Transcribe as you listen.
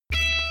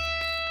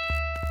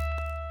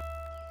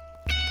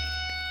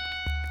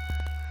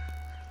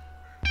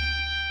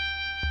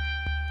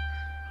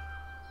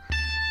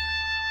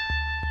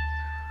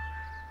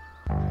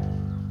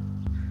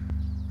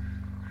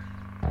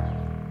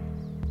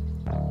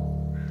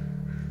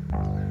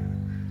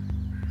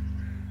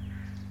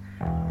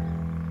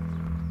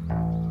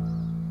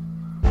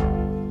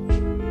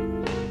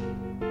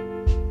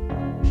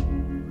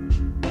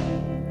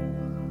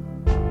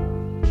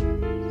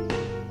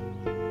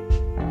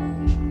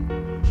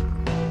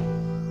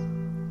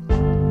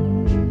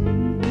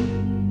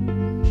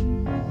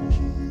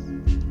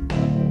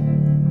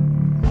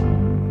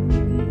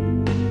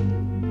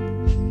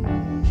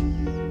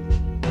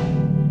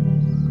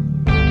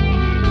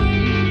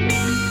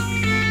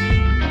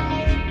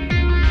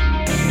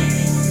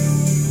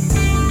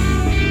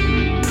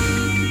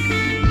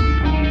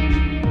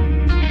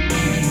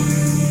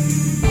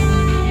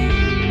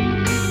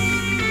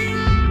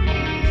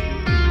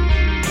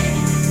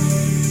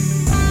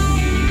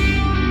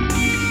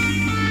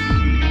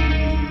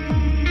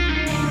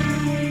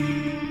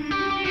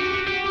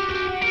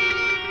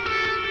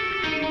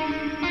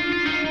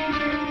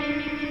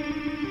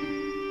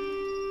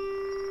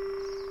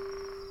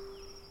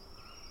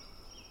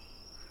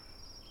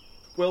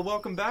Well,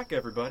 welcome back,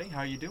 everybody.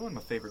 How you doing,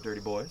 my favorite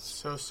dirty boys?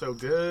 So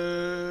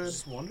good.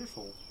 It's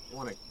wonderful.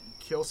 Want to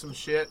kill some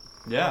shit.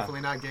 Yeah. Hopefully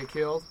not get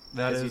killed.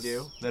 That as is, you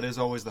do. that is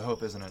always the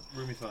hope, isn't it?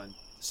 We're gonna be fine.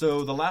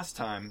 So the last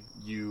time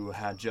you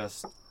had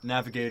just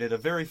navigated a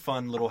very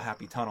fun little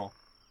happy tunnel,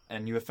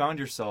 and you have found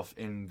yourself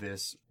in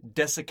this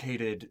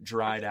desiccated,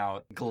 dried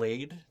out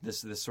glade,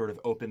 this sort of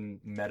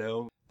open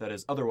meadow that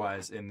is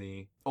otherwise in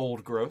the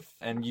old growth.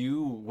 And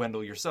you,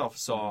 Wendell, yourself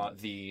saw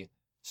the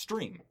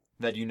stream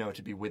that you know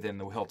to be within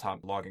the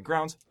hilltop logging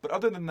grounds. But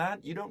other than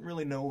that, you don't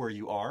really know where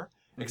you are,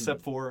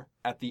 except for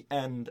at the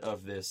end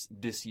of this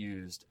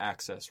disused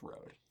access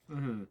road.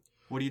 Mm-hmm.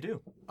 What do you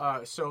do?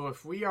 So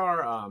if we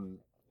are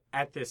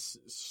at this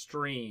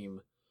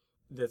stream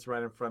that's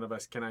right in front of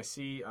us, can I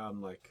see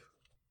like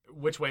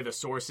which way the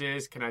source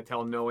is? Can I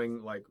tell,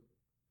 knowing like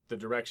the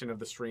direction of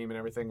the stream and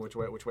everything, which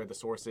way the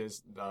source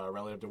is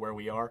relative to where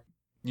we are?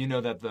 You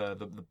know that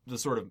the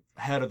sort of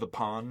head of the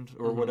pond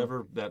or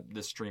whatever that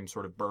this stream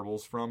sort of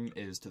burbles from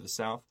is to the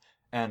south,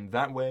 and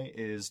that way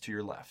is to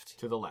your left.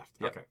 To the left.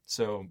 Yep. Okay.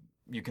 So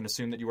you can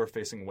assume that you are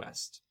facing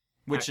west,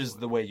 which is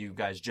the way you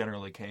guys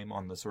generally came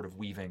on the sort of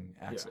weaving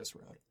access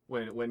road.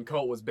 When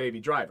Colt was baby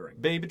drivering.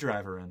 Baby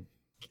driver in.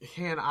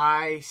 Can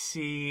I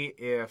see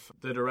if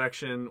the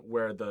direction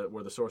where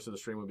the source of the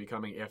stream would be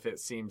coming, if it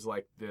seems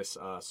like this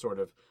sort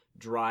of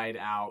dried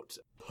out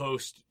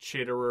post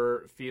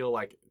chitterer feel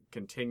like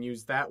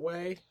continues that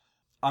way?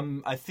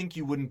 I think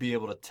you wouldn't be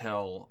able to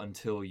tell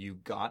until you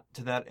got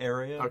to that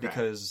area,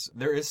 because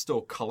there is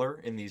still color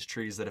in these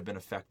trees that have been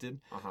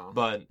affected,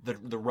 but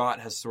the rot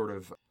has sort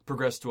of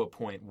progressed to a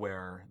point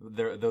where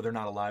though they're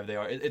not alive, they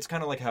are. It's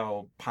kind of like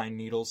how pine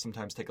needles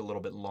sometimes take a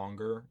little bit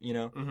longer,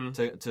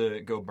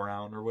 to go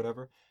brown or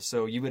whatever.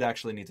 So you would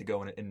actually need to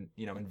go and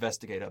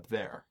investigate up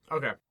there.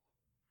 Okay.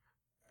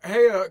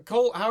 Hey,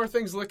 Colt, how are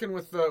things looking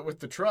with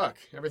the truck?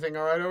 Everything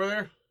all right over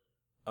there?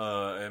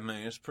 I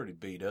mean, it's pretty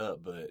beat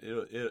up, but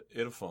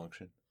it'll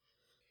function.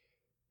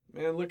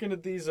 Man, looking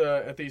at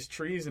these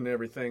trees and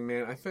everything,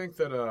 man, I think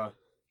that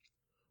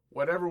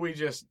whatever we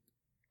just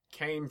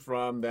came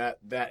from,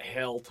 that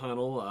hell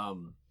tunnel,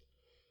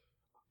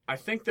 I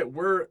think that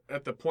we're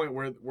at the point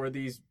where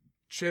these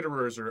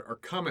chitterers are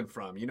coming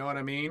from. You know what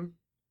I mean?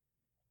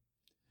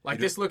 Like,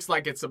 this looks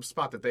like it's a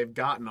spot that they've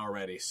gotten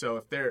already. So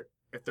if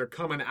they're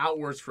coming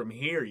outwards from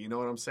here, you know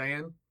what I'm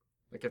saying?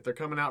 Like, if they're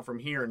coming out from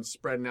here and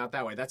spreading out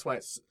that way, that's why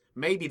it's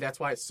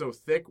so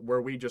thick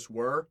where we just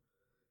were,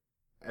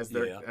 as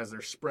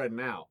they're spreading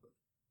out.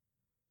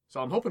 So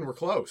I'm hoping we're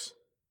close.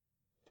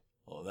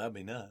 Well, that'd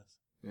be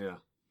nice. Yeah.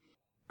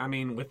 I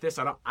mean, with this,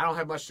 I don't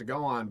have much to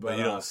go on, but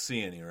you don't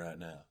see any right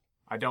now.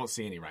 I don't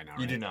see any right now.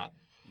 You do not.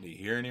 Do you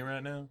hear any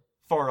right now?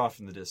 Far off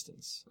in the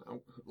distance.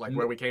 Like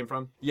where we came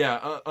from?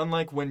 Yeah,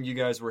 unlike when you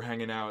guys were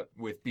hanging out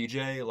with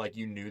BJ, like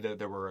you knew that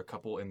there were a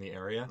couple in the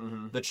area.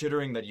 Mm-hmm. The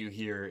chittering that you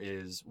hear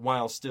is,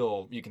 while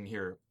still you can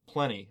hear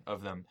plenty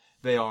of them,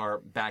 they are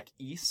back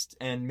east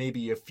and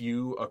maybe a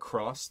few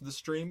across the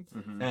stream,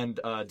 and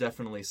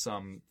definitely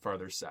some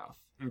farther south.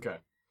 Okay.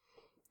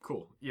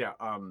 Cool. Yeah,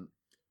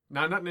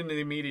 nothing in the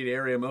immediate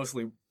area,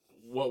 mostly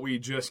what we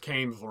just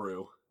came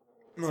through.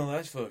 No,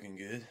 that's fucking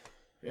good.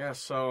 Yeah,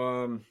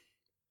 so,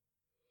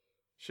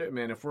 shit,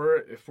 man, if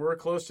we're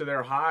close to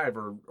their hive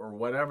or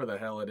whatever the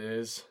hell it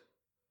is,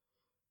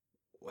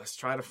 let's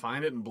try to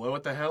find it and blow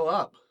it the hell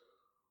up.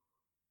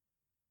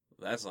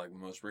 That's like the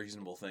most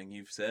reasonable thing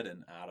you've said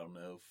in, I don't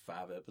know,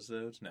 5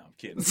 episodes? No, I'm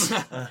kidding.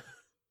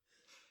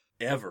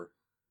 Ever.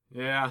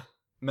 Yeah.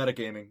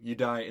 Metagaming. You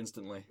die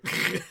instantly.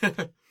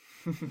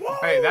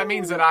 Hey, that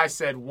means that I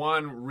said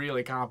one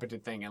really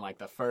competent thing in like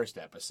the first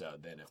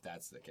episode, then, if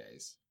that's the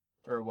case.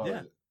 Or what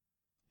was it?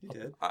 You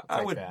did.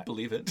 I would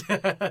believe it.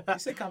 You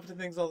say competent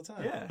things all the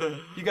time. Yeah.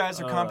 You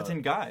guys are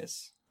competent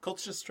guys.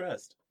 Colt's just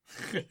stressed.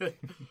 Maybe.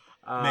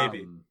 I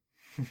mean,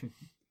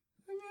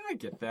 I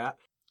get that.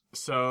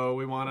 So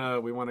we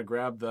wanna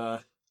grab the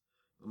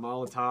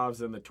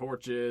Molotovs and the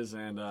torches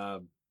and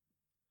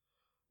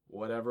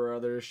whatever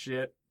other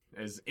shit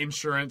as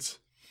insurance.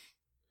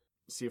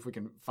 See if we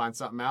can find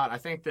something out. I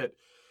think that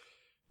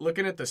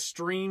looking at the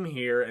stream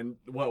here and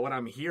what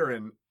I'm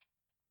hearing,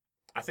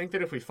 I think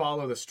that if we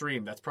follow the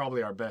stream, that's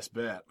probably our best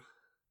bet.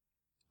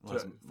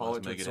 Let's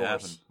make it source.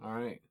 happen. All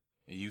right.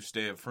 You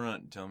stay up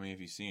front and tell me if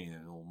you see any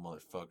of those little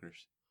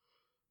motherfuckers.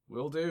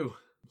 Will do.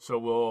 So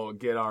we'll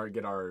get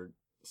our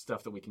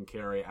stuff that we can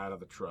carry out of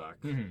the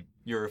truck. Mm-hmm.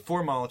 Your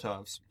 4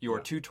 Molotovs, your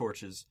 2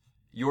 torches,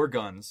 your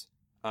guns,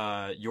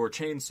 your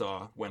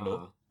chainsaw,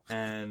 Wendell,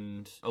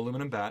 and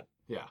aluminum bat.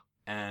 Yeah.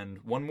 And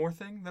one more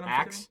thing that I'm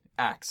Axe? forgetting?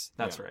 Axe.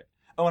 That's right.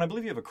 Oh, and I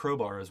believe you have a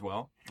crowbar as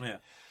well. Yeah.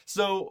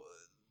 So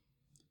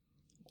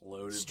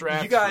Loaded.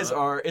 Strapped you guys up,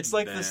 are, it's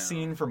like down. the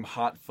scene from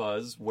Hot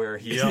Fuzz where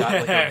he's got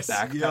like a Yes.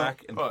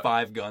 backpack and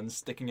 5 guns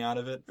sticking out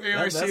of it. You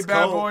ain't That's seen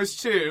Bad cold. Boys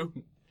 2.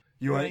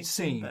 You ain't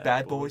seen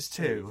Bad Boys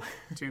 2.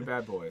 2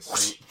 Bad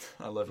Boys.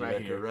 I love you, Right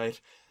Edgar, here. right?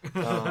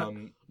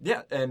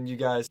 Yeah, and you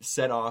guys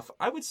set off,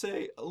 I would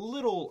say, a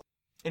little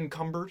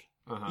encumbered,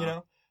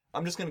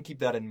 I'm just going to keep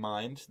that in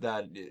mind,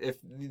 that if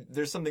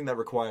there's something that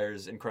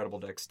requires incredible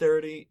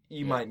dexterity,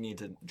 you might need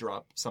to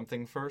drop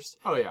something first.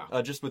 Oh,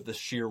 yeah. Just with the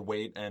sheer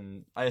weight,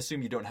 and I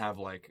assume you don't have,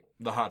 like,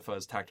 the Hot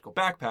Fuzz tactical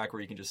backpack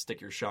where you can just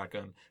stick your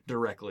shotgun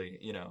directly,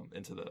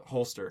 into the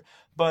holster.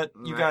 But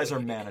you guys are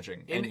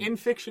managing. In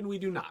fiction, we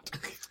do not.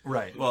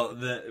 Right. Well,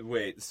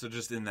 so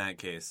just in that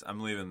case, I'm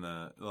leaving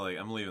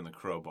the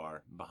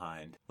crowbar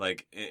behind.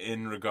 Like,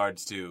 in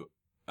regards to,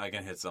 I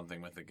can hit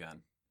something with a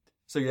gun.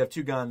 So you have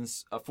 2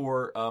 guns,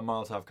 4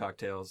 Molotov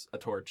cocktails, a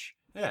torch.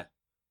 Yeah.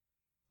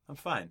 I'm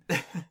fine.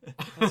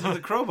 The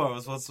crowbar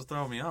was what's to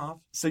throw me off.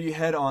 So you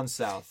head on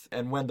south,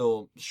 and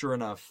Wendell, sure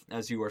enough,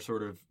 as you are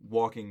sort of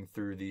walking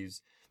through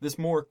this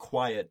more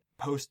quiet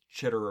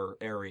post-Chitterer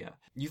area,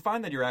 you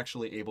find that you're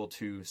actually able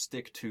to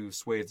stick to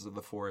swathes of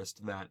the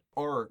forest that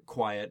are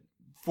quiet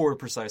for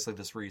precisely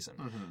this reason.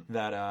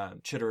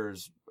 That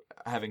Chitterers,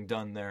 having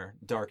done their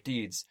dark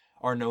deeds,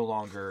 are no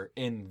longer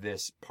in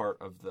this part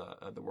of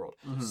the world.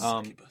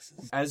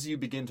 As you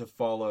begin to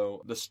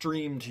follow the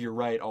stream to your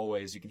right,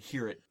 always, you can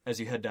hear it as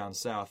you head down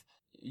south,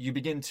 you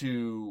begin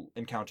to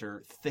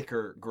encounter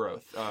thicker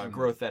growth,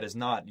 growth that has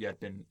not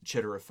yet been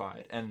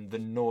chitterified, and the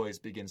noise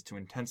begins to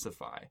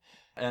intensify.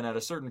 And at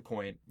a certain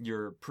point,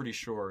 you're pretty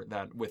sure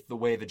that with the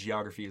way the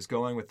geography is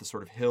going, with the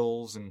sort of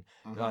hills and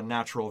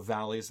natural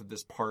valleys of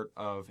this part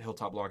of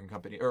Hilltop Logging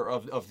Company, or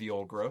of the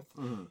old growth,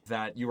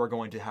 that you are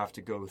going to have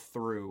to go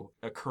through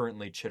a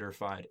currently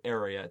chitterified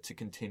area to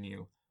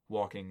continue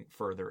walking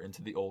further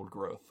into the old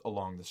growth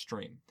along the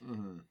stream.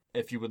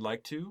 If you would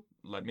like to,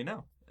 let me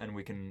know, and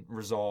we can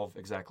resolve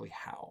exactly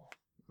how.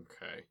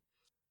 Okay.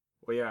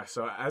 Well, yeah,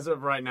 so as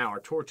of right now,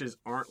 our torches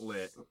aren't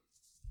lit.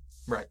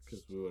 Right.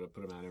 Because we would have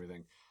put them out and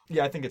everything.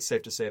 Yeah, I think it's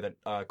safe to say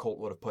that Colt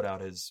would have put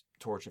out his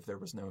torch if there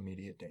was no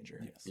immediate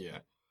danger. Yes. Yeah.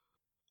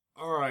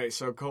 All right,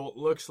 so Colt,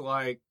 looks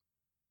like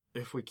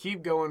if we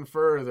keep going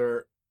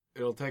further,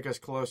 it'll take us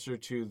closer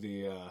to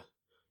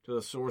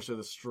the source of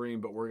the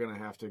stream, but we're going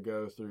to have to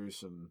go through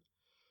some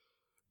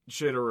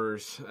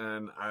chitterers,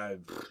 and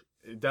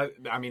it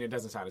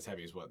doesn't sound as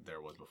heavy as what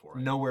there was before.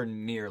 Right? Nowhere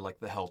near like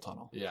the Hell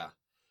Tunnel. Yeah.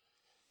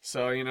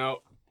 So,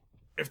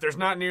 if there's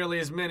not nearly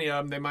as many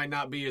of them, they might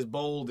not be as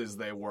bold as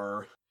they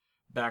were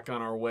back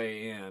on our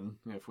way in.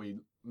 If we,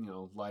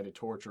 light a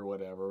torch or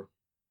whatever.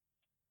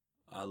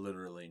 I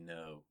literally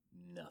know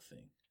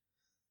nothing.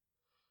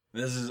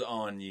 This is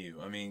on you.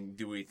 I mean,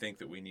 do we think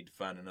that we need to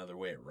find another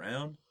way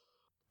around?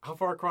 How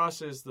far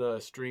across is the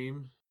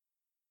stream?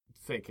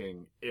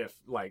 Thinking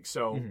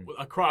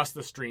across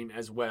the stream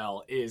as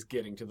well is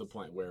getting to the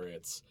point where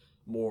it's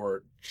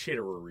more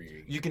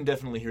chittery. You can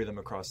definitely hear them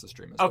across the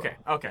stream as well.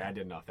 Okay, I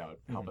didn't know if that would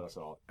help us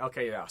at all.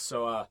 Okay, yeah,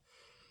 so,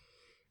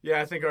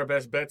 I think our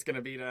best bet's going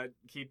to be to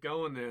keep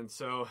going then,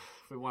 so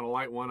if we want to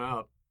light one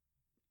up,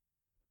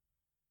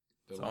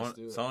 then let's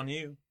do it. It's on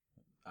you.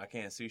 I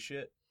can't see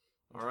shit.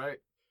 All right,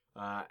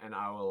 and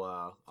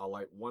I'll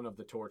light one of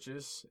the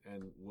torches,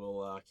 and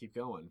we'll keep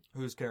going.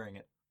 Who's carrying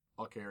it?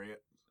 I'll carry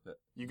it.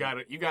 You got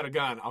a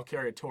gun. I'll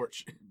carry a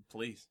torch.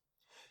 Please.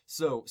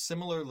 So,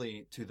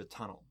 similarly to the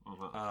tunnel,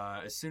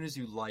 as soon as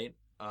you light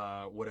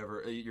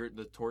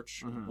the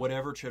torch,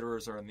 whatever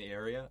chitterers are in the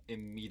area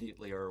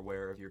immediately are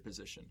aware of your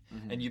position.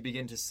 And you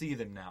begin to see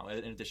them now,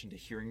 in addition to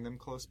hearing them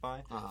close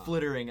by,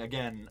 flittering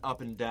again up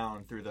and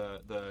down through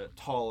the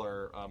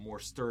taller, more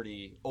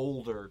sturdy,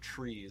 older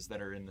trees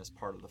that are in this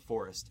part of the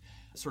forest,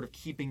 sort of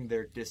keeping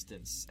their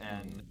distance.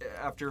 And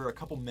after a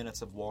couple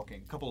minutes of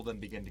walking, a couple of them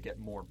begin to get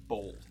more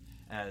bold,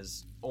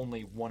 as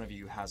only one of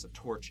you has a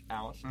torch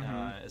out.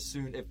 As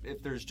soon,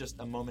 if there's just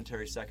a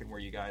momentary second where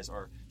you guys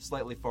are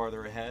slightly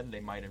farther ahead, they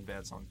might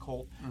advance on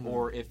Colt,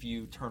 or if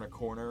you turn a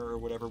corner or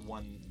whatever,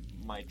 one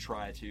might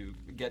try to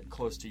get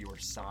close to your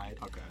side.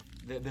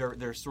 Okay.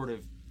 They're sort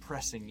of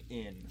pressing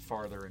in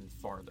farther and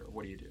farther.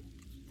 What do you do?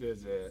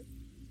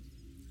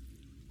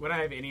 Would I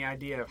have any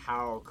idea of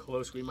how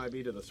close we might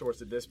be to the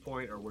source at this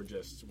point, or we're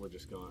just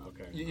going?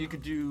 Okay. You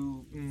could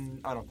do.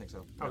 I don't think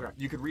so. Okay.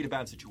 You could read a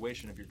bad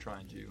situation if you're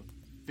trying to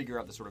figure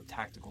out the sort of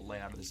tactical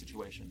layout of the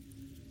situation.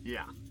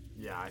 Yeah.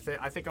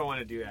 I think I want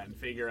to do that and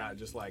figure out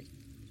just like,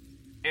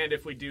 and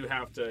if we do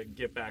have to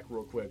get back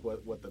real quick,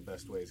 what the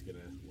best way is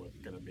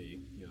gonna be.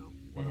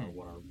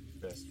 What our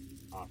best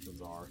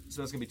options are.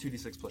 So that's gonna be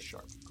 2d6 plus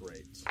sharp.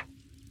 Great.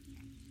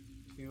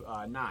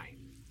 9.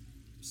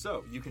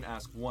 So, you can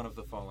ask one of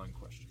the following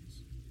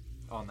questions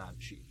on that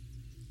sheet.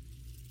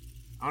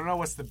 I don't know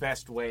what's the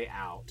best way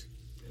out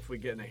if we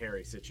get in a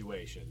hairy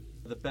situation.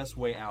 The best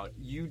way out.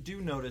 You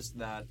do notice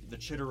that the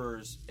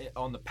chitterers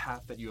on the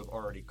path that you have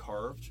already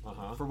carved,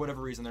 for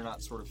whatever reason, they're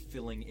not sort of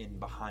filling in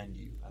behind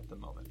you at the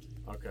moment.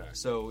 Okay.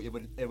 So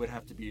it would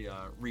have to be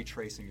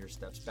retracing your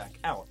steps back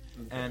out.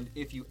 Okay. And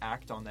if you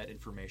act on that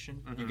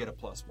information, you get a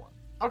 +1.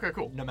 Okay,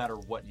 cool. No matter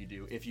what you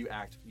do, if you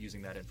act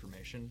using that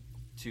information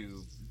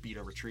to beat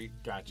a retreat,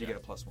 gotcha, you get a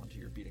 +1 to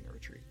your beating a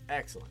retreat.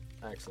 Excellent.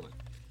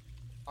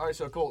 All right,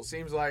 so Colt,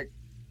 seems like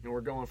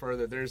we're going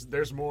further.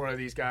 There's more of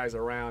these guys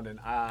around, and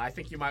I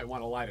think you might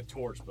want to light a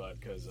torch, bud,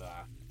 because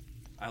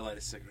I light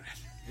a cigarette.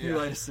 You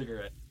light a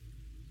cigarette.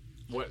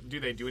 What do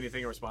they do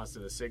anything in response to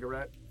the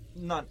cigarette?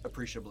 Not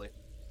appreciably.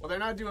 Well, they're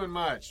not doing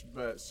much,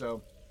 but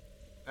so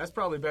that's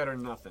probably better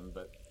than nothing.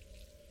 But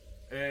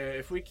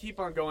if we keep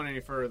on going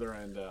any further,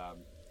 and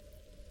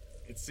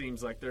it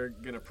seems like they're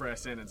gonna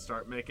press in and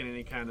start making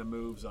any kind of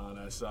moves on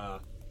us,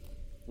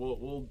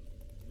 we'll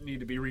need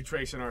to be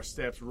retracing our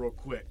steps real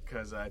quick,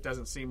 because it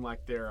doesn't seem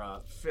like they're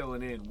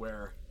filling in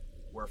where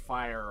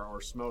fire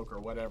or smoke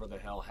or whatever the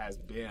hell has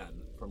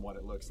been, from what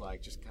it looks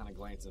like. Just kind of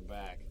glancing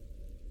back,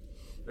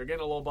 they're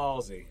getting a little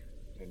ballsy,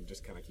 and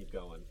just kind of keep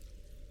going.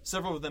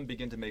 Several of them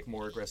begin to make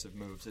more aggressive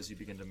moves as you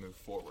begin to move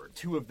forward.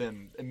 Two of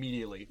them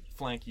immediately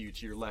flank you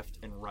to your left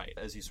and right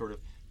as you sort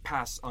of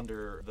pass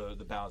under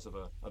the boughs of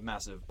a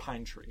massive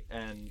pine tree.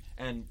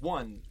 And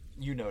one,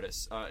 you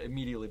notice,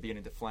 immediately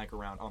beginning to flank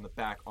around on the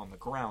back on the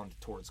ground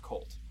towards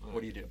Colt.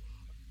 What do you do?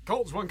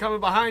 Colt's one coming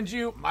behind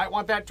you. Might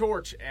want that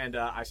torch. And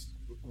I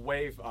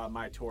wave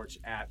my torch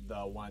at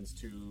the ones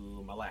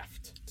to my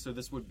left. So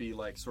this would be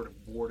like sort of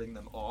warding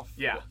them off?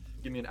 Yeah.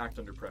 Give me an act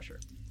under pressure.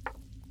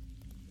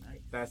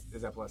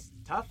 Is that plus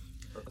tough?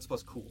 That's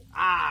plus cool.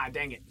 Ah,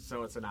 dang it.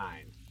 So it's a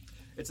 9.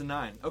 It's a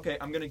 9. Okay,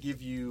 I'm going to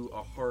give you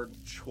a hard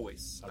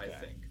choice, Okay.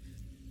 I think.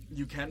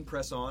 You can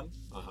press on,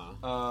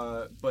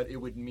 but it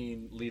would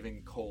mean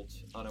leaving Colt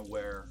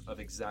unaware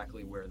of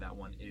exactly where that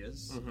one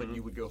is, but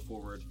you would go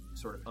forward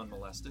sort of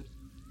unmolested.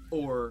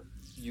 Or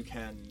you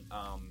can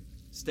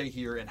stay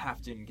here and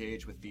have to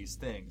engage with these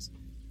things,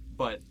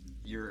 but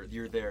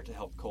you're there to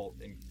help Colt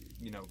and,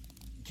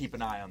 keep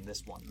an eye on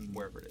this one,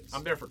 wherever it is.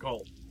 I'm there for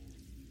Colt.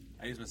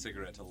 I use my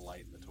cigarette to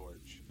light the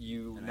torch.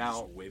 You and now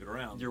I just wave it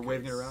around. You're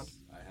waving it around?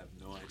 I have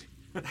no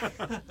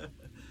idea.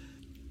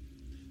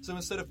 So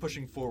instead of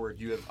pushing forward,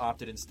 you have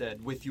opted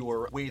instead, with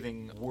your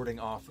warding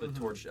off the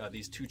torch,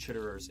 these two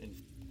chitterers in.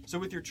 So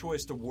with your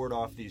choice to ward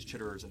off these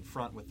chitterers in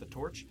front with the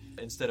torch,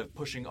 instead of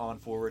pushing on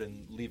forward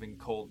and leaving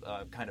Colt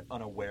kind of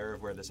unaware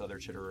of where this other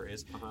chitterer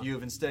is, you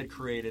have instead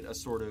created a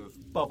sort of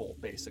bubble,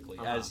 basically,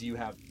 as you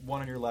have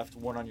one on your left,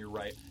 one on your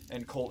right,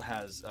 and Colt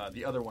has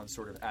the other one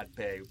sort of at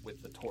bay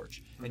with the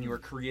torch. And you are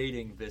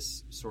creating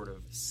this sort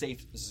of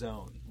safe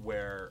zone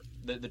where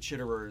the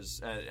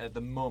chitterers at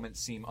the moment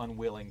seem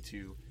unwilling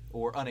to,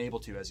 or unable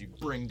to, as you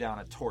bring down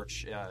a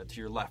torch to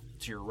your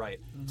left, to your right,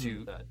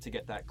 to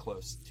get that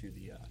close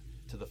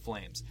to the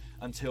flames,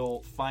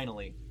 until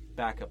finally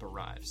backup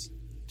arrives.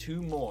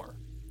 Two more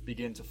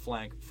begin to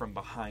flank from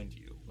behind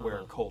you,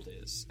 where Colt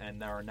is,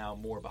 and there are now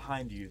more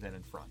behind you than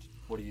in front.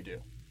 What do you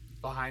do?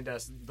 Behind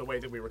us, the way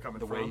that we were coming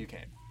The from. way you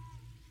came.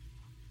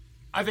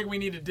 I think we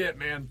need to dip,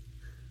 man.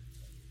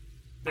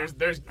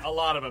 There's a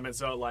lot of them, and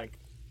so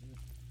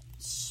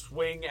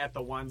swing at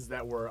the ones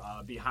that were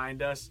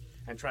behind us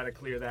and try to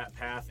clear that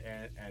path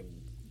and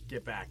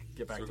get back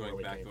So to we're where going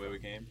we back came the way from. we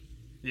came?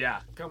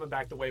 Yeah, coming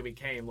back the way we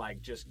came,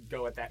 just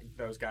go at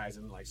those guys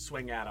and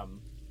swing at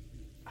them,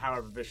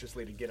 however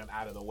viciously, to get them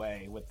out of the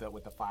way with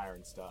the fire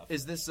and stuff.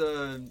 Is this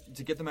to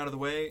get them out of the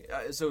way?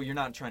 So you're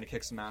not trying to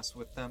kick some ass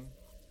with them?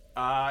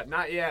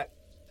 Not yet.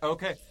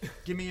 Okay.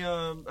 Give me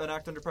an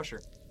act under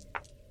pressure.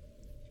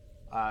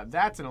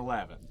 That's an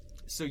 11.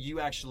 So you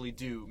actually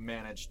do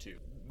manage to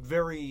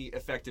very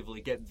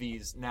effectively get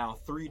these now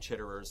 3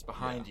 chitterers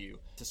behind you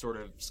to sort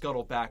of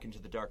scuttle back into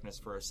the darkness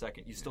for a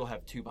second. You still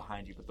have 2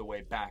 behind you, but the way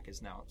back is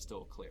now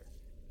still clear.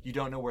 You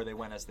don't know where they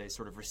went as they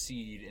sort of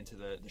recede into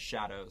the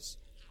shadows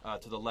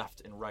to the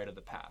left and right of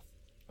the path.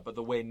 But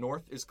the way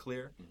north is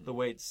clear. The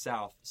way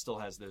south still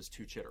has those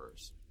 2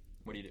 chitterers.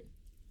 What do you do?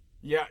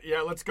 Yeah,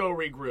 let's go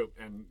regroup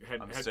and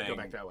I'm go staying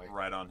back that way.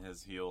 right on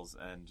his heels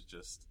and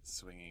just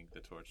swinging the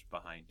torch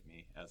behind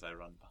me as I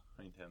run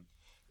behind him.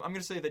 I'm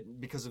going to say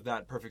that because of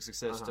that perfect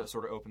success to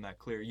sort of open that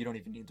clear, you don't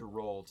even need to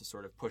roll to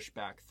sort of push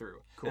back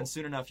through. Cool. And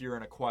soon enough, you're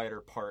in a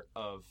quieter part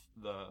of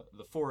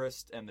the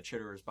forest, and the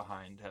chitterers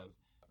behind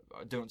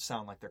don't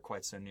sound like they're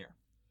quite so near.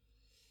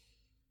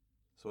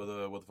 So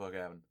what the fuck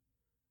happened?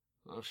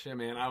 Oh shit,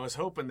 man! I was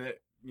hoping that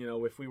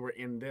if we were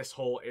in this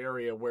whole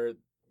area where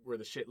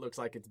the shit looks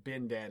like it's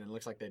been dead and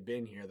looks like they've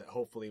been here, that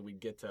hopefully we'd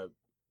get to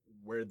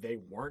where they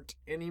weren't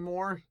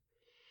anymore.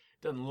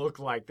 Doesn't look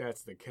like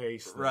that's the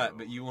case, though. Right,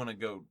 but you want to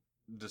go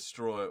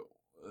destroy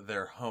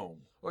their home.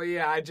 Well,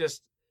 yeah,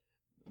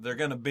 They're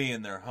going to be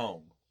in their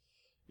home.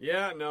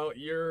 Yeah, no,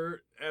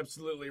 you're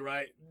absolutely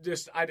right.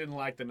 I didn't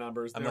like the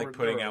numbers. I'm There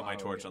putting were a out my lot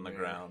of torch them, on the man.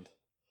 ground.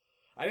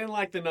 I didn't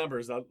like the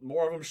numbers.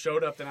 More of them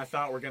showed up than I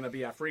thought were going to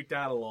be. I freaked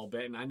out a little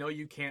bit, and I know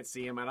you can't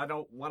see them, and I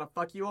don't want to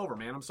fuck you over,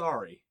 man. I'm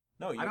sorry.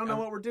 No, I don't know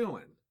what we're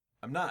doing.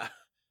 I'm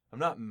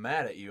not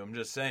mad at you. I'm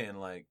just saying,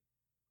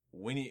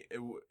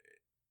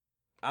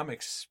 I'm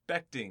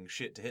expecting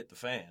shit to hit the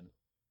fan.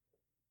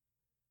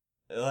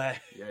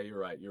 Yeah, you're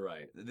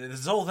right.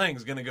 This whole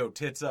thing's gonna go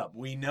tits up.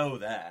 We know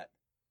that.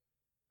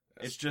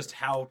 That's it's just true.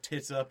 how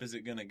tits up is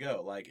it gonna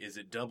go? Is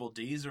it double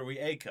D's or are we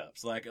A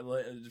cups?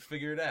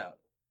 Figure it out.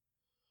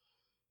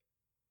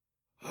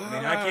 I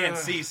mean, I can't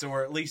see, so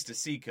we're at least a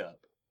C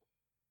cup.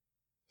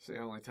 It's the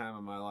only time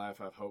in my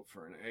life I've hoped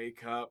for an A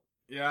cup.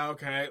 Yeah,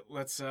 okay.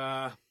 Let's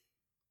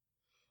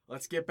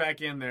get back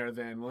in there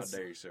then. How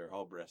dare you, sir?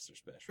 All breasts are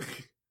special.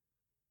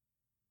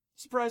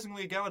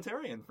 Surprisingly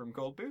egalitarian from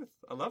Cold Booth.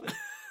 I love it.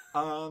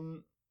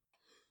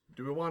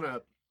 Do we want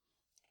to...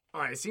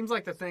 All right, it seems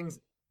like the things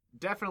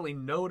definitely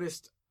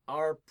noticed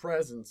our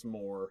presence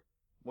more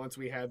once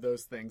we had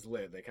those things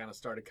lit. They kind of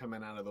started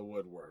coming out of the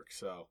woodwork,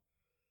 so...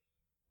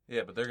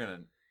 Yeah, but they're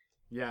gonna...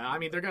 Yeah, I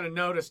mean, they're going to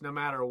notice no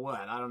matter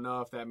what. I don't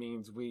know if that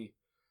means we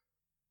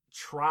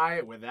try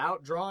it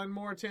without drawing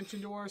more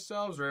attention to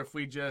ourselves, or if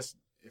we just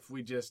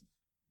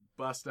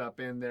bust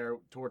up in there,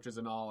 torches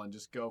and all, and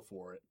just go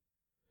for it.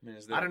 I mean,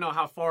 I don't know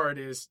how far it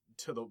is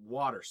to the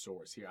water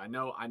source here. I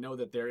know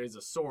that there is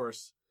a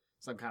source,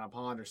 some kind of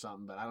pond or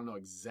something, but I don't know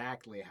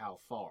exactly how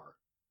far.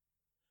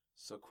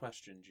 So,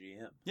 question,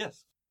 GM.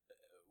 Yes.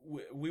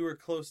 We were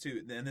close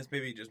to, and this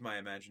may be just my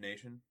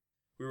imagination,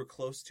 we were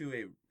close to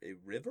a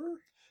river?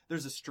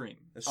 There's a stream,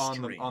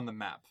 stream. on the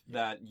map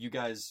that you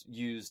guys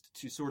used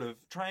to sort of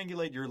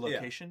triangulate your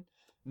location,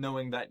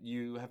 knowing that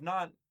you have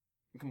not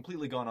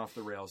completely gone off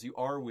the rails. You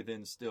are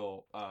within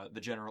still the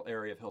general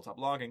area of hilltop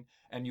logging,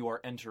 and you are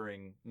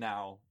entering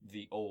now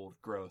the old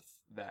growth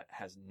that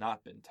has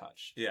not been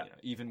touched. Yeah.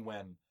 Even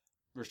when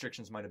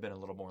restrictions might have been a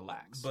little more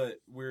lax. But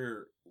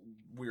we're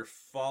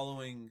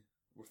following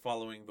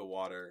the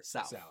water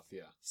South.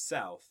 Yeah.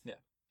 south. Yeah.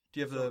 Do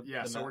you have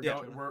the So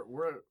map?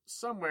 we're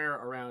somewhere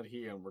around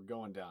here, and we're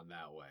going down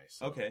that way.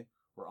 So Okay.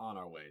 we're on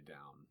our way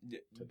down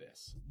to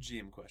this.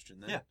 GM question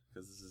then. Yeah.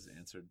 Because this has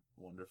answered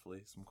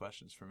wonderfully some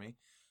questions for me.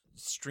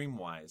 Stream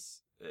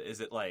wise,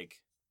 is it like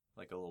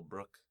a little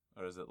brook,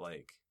 or is it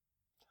like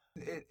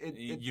It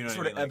You know what I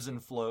sort mean, of ebbs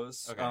and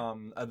flows. Okay.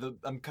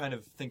 I'm kind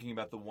of thinking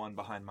about the one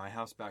behind my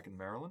house back in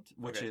Maryland,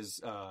 which Okay.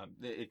 is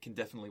it can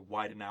definitely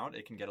widen out.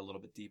 It can get a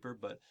little bit deeper,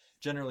 but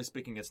generally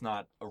speaking, it's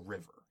not a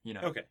river.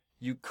 Okay.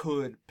 You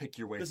could pick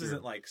your way This through.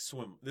 isn't like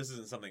swim. This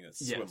isn't something that's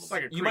Yes. swimmable.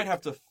 like a You might creek.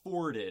 have to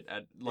ford it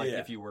at Yeah.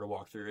 if you were to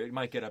walk through. It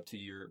might get up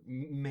to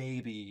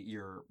maybe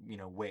your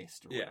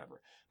waist or Yeah.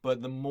 whatever.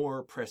 But the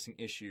more pressing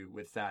issue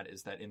with that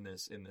is that in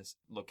this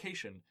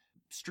location,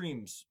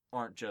 streams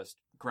aren't just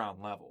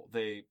ground level.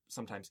 They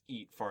sometimes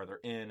eat farther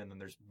in, and then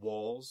there's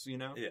walls,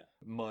 Yeah.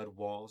 mud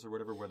walls or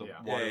whatever, where the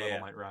Yeah. water Yeah. level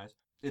might rise.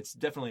 It's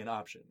definitely an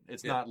option.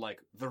 It's Yeah. not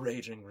like the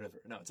raging river.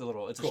 No, it's Cool.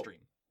 a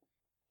stream.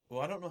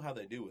 Well, I don't know how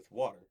they do with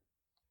water.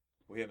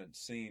 We haven't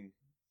seen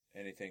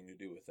anything to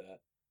do with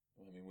that.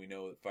 I mean, we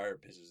know that fire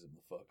pisses them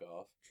the fuck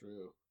off.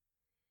 True.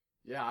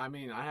 Yeah, I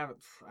mean, I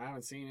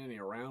haven't seen any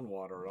around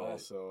water at all. Right.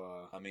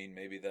 So I mean,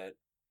 maybe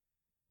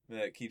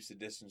that keeps the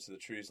distance of the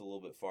trees a little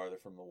bit farther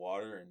from the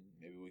water, and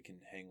maybe we can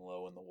hang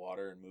low in the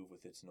water and move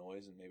with its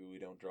noise, and maybe we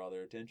don't draw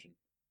their attention.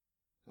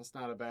 that's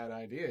not a bad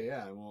idea.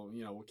 Yeah, and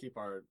we'll keep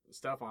our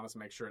stuff on us,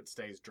 make sure it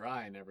stays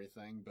dry and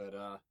everything.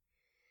 But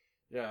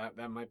yeah,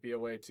 that might be a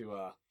way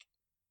to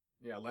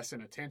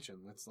lessen attention.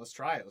 Let's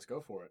try it. Let's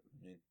go for it.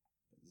 I mean,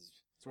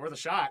 It's worth a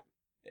shot.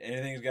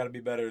 anything's got to be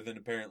better than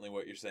apparently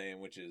what you're saying,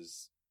 which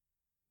is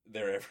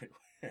they're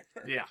everywhere.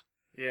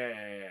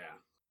 Yeah.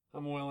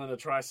 I'm willing to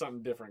try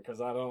something different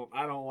because I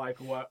don't like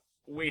what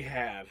we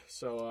had.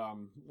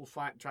 So we'll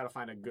try to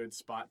find a good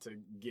spot to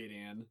get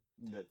in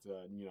that's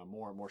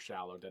more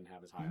shallow, doesn't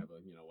have as high of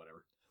a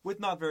whatever. With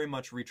not very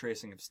much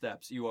retracing of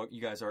steps, you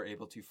guys are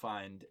able to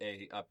find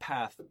a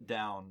path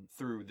down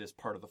through this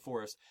part of the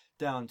forest,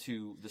 down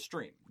to the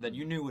stream that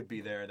you knew would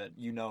be there, that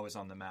you know is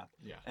on the map.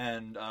 Yeah.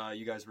 And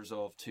you guys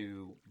resolve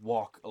to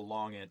walk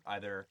along it,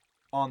 either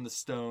on the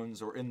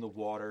stones or in the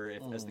water,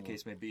 as the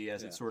case may be,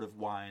 as Yeah. it sort of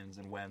winds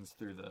and wends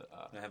through the...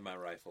 I have my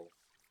rifle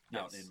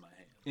out in my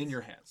hand. In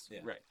your hands,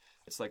 Yeah. right.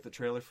 It's like the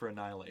trailer for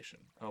Annihilation.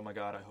 Oh my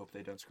god, I hope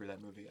they don't screw that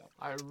movie up.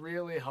 I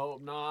really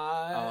hope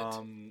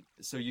not.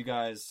 So you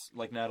guys,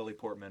 like Natalie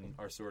Portman,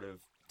 are sort of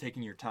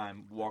taking your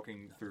time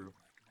walking through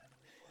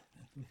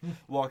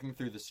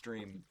the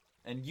stream.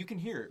 And you can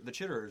hear the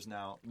chitterers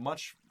now,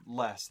 much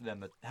less than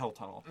the hell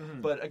tunnel.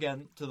 But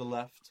again, to the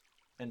left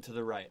and to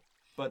the right.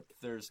 But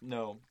there's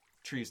no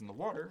trees in the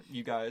water.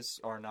 You guys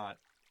are not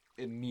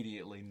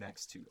immediately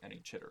next to any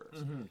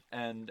chitterers.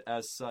 And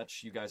as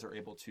such, you guys are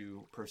able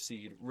to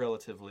proceed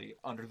relatively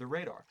under the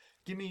radar.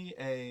 Give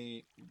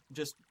me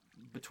just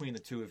between the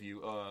two of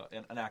you,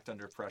 an act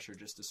under pressure,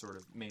 just to sort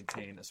of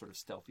maintain a sort of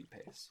stealthy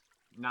pace.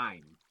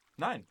 9.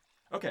 9.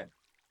 Okay.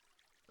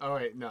 Oh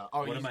wait, no.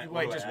 Oh, What am I- what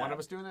wait, do I just one add? of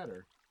us doing that,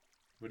 or?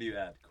 What do you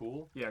add?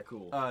 Cool? Yeah,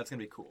 cool. It's going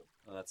to be cool.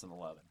 Oh, that's an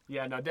 11.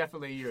 Yeah, no,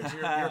 definitely yours.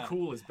 Your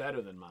cool is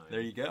better than mine.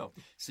 There you go.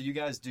 So you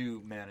guys do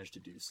manage to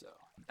do so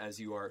as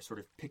you are sort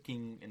of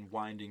picking and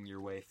winding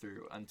your way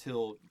through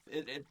until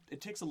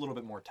it takes a little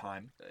bit more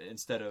time.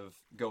 Instead of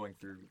going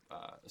through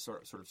a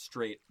sort of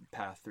straight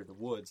path through the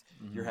woods,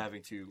 you're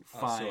having to I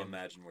find... also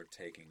imagine we're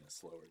taking a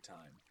slower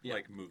time. Yeah.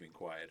 Like moving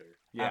quieter.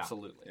 Yeah.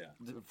 Absolutely.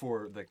 Yeah.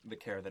 For the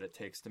care that it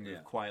takes to move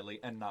Yeah. quietly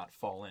and not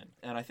fall in.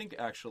 And I think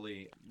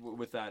actually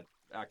with that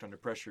act under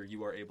pressure,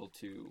 you are able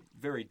to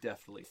very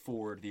deftly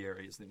ford the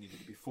areas that needed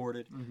to be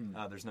forded.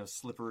 There's no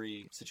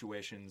slippery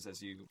situations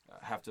as you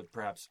have to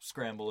perhaps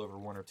scramble over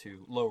one or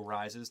two low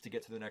rises to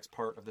get to the next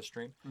part of the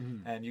stream.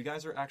 And you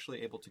guys are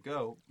actually able to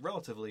go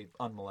relatively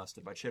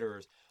unmolested by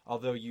chitterers,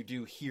 although you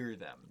do hear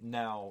them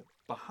now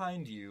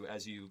behind you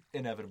as you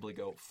inevitably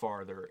go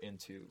farther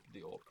into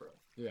the old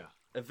growth. Yeah.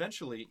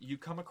 Eventually, you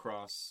come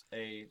across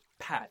a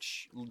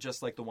patch,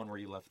 just like the one where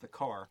you left the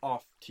car,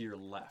 off to your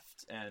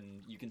left.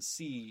 And you can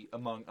see,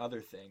 among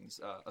other things,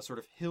 a sort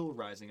of hill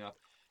rising up,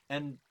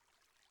 and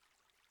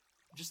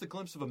just a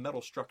glimpse of a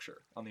metal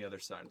structure on the other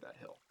side of that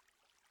hill.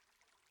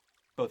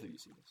 Both of you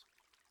see this.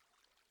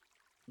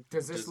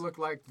 Does this look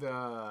like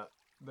the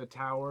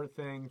tower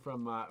thing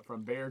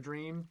from Bear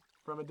Dream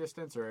from a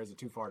distance, or is it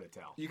too far to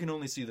tell? You can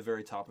only see the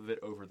very top of it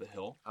over the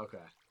hill. Okay.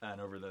 And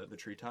over the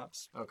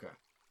treetops. Okay.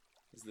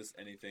 Is this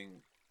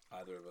anything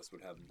either of us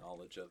would have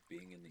knowledge of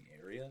being in the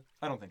area?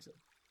 I don't think so.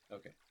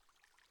 Okay.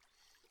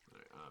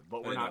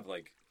 But we're not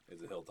like,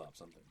 is a hilltop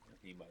something?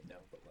 He might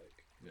know, but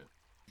like... Yeah.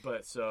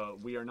 But so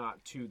we are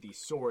not to the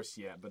source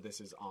yet, but this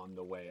is on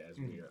the way as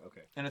we are.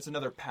 Okay. And it's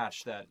another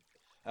patch that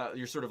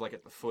you're sort of like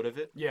at the foot of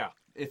it. Yeah.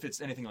 If it's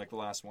anything like the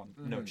last one,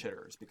 no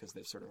chitters, because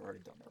they've sort of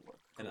already done their work.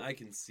 And I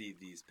can see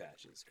these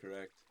patches,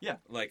 correct? Yeah.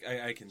 Like,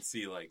 I can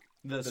see, like,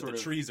 The the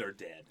trees are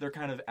dead. They're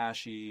kind of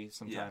ashy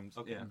sometimes.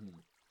 Yeah, okay. Yeah.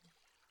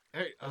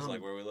 Hey, That's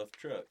like where we left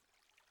the truck.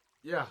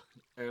 yeah,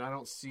 and I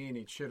don't see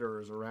any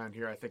chitterers around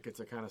here. I think it's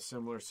a kind of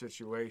similar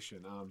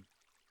situation.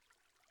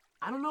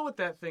 I don't know what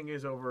that thing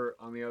is over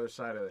on the other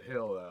side of the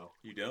hill, though.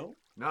 You don't?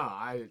 No,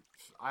 I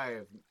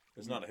have.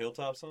 There's not a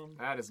hilltop something?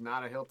 That is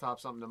not a hilltop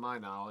something to my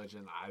knowledge,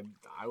 and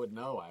I would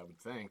know. I would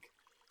think.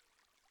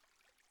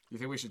 You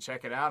think we should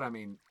check it out? I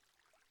mean,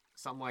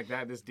 something like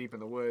that this deep in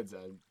the woods,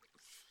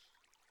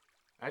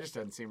 that just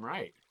doesn't seem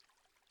right.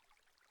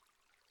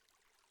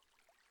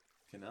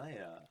 Can I,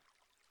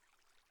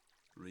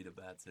 read a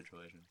bad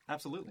situation?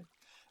 Absolutely.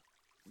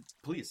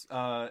 Please,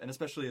 and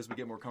especially as we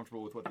get more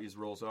comfortable with what these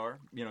roles are,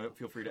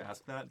 feel free to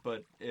ask that.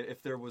 But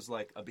if there was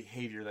like a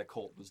behavior that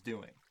Colt was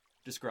doing,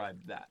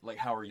 describe that. Like,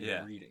 how are you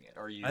reading it?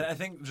 Are you? I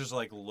think just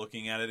like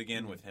looking at it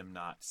again with him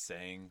not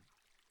saying.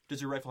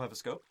 Does your rifle have a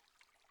scope?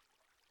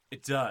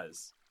 It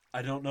does.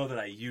 I don't know that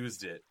I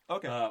used it.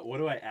 Okay. What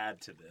do I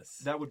add to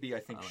this? That would be, I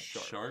think,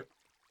 sharp. Sharp?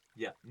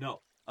 Yeah.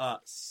 No.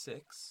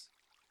 6.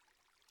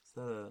 Is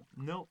that a...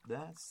 Nope,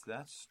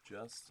 that's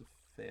just a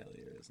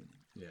failure, isn't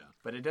it? Yeah.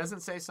 But it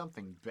doesn't say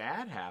something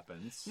bad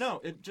happens.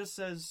 No, it just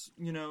says,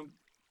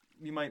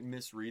 you might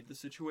misread the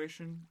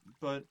situation,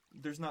 but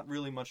there's not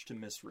really much to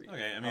misread.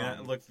 Okay, I mean, I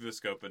looked through the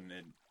scope and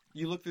it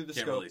you look through the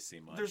can't scope. really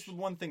see much. There's the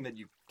one thing that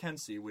you can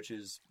see, which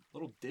is a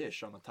little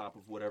dish on the top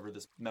of whatever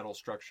this metal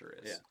structure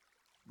is. Yeah.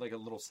 Like a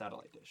little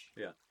satellite dish.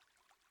 Yeah.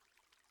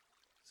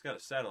 It's got a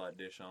satellite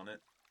dish on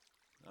it.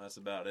 That's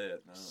about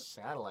it. No.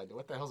 Satellite?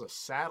 What the hell's a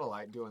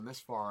satellite doing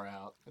this far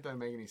out? That doesn't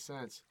make any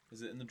sense.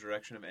 Is it in the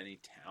direction of any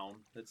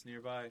town that's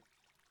nearby?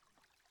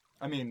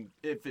 I mean,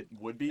 if it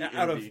would be,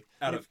 Out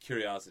of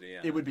curiosity,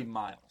 yeah. It would be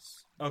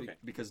miles. Okay.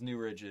 Because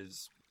NEWRIDGE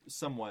is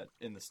somewhat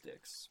in the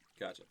sticks.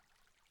 Gotcha.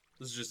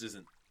 This just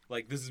isn't...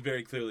 Like, this is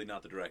very clearly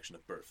not the direction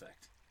of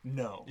Perfect.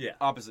 No. Yeah.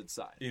 Opposite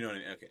side. You know what I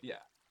mean? Okay. Yeah.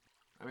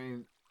 I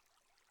mean,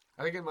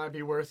 I think it might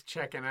be worth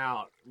checking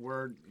out.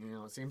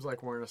 It seems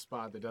like we're in a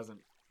spot that doesn't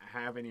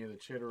have any of the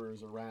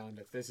chitterers around.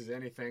 If this is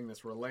anything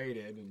that's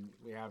related and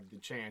we have the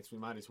chance, we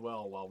might as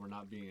well while we're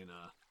not being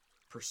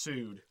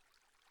pursued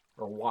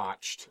or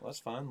watched. Well, that's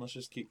fine. Let's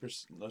just keep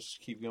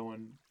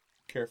going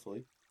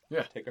carefully.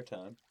 Yeah. Take our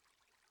time.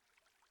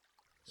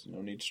 There's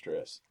no need to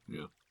stress.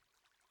 Yeah.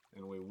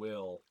 And we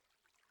will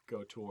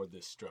go toward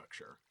this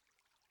structure.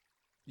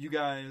 You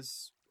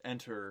guys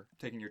enter,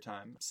 taking your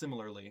time,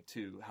 similarly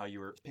to how you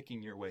were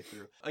picking your way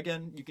through.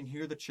 Again, you can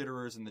hear the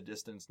chitterers in the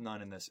distance,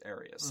 none in this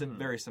area.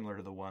 Very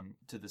similar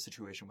to the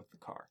situation with the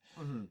car.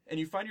 Mm-hmm. And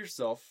you find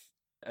yourself,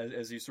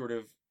 as you sort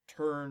of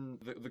turn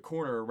the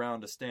corner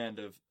around a stand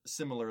of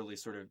similarly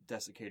sort of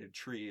desiccated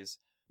trees,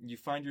 you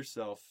find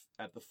yourself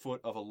at the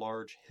foot of a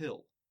large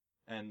hill.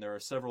 And there are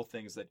several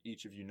things that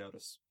each of you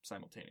notice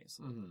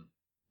simultaneously. Mm-hmm.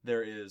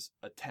 There is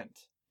a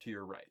tent to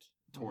your right,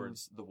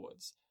 towards the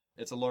woods.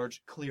 It's a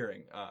large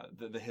clearing,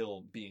 the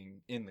hill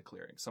being in the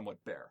clearing,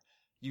 somewhat bare.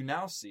 You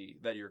now see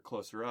that you're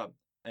closer up,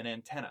 an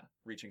antenna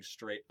reaching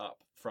straight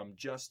up from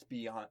just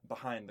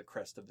behind the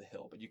crest of the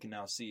hill. But you can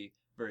now see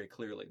very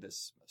clearly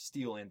this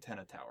steel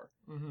antenna tower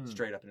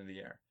straight up into the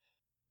air.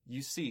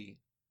 You see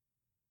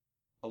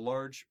a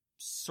large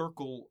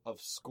circle of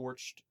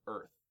scorched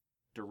earth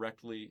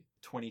directly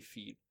 20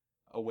 feet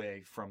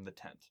away from the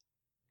tent.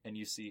 And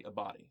you see a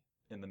body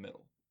in the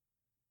middle.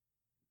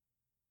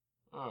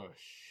 Oh,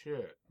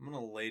 shit. I'm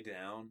going to lay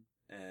down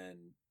and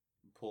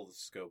pull the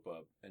scope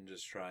up and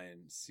just try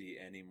and see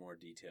any more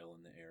detail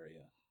in the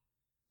area.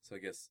 So I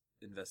guess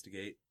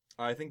investigate.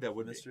 I think that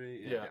would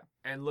mystery. Yeah.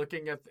 And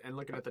looking at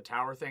the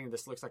tower thing,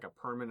 this looks like a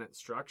permanent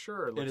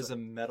structure? Or it is a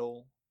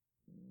metal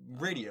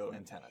radio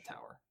antenna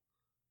tower.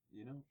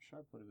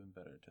 Sharp would have been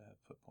better to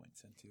have put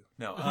points into.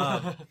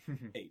 No,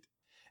 8.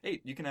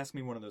 8. You can ask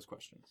me one of those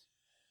questions.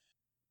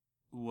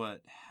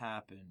 What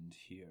happened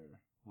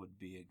here would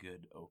be a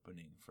good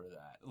opening for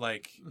that.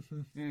 Like,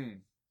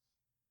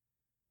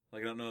 I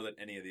don't know that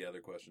any of the other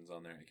questions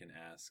on there I can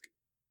ask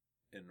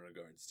in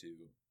regards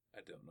to, I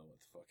don't know what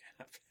the fuck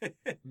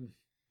happened.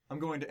 I'm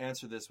going to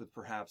answer this with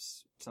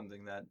perhaps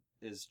something that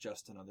is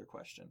just another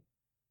question.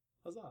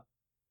 Huzzah.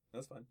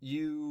 That's fine.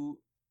 You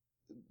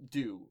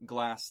do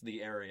glass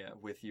the area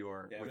with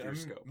your I'm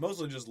scope.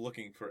 mostly just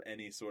looking for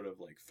any sort of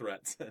like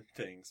threats and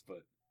things, but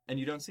And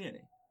you don't see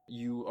any.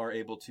 You are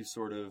able to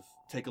sort of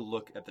take a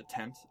look at the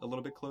tent a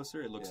little bit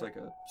closer. It looks like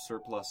a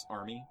surplus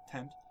army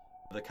tent,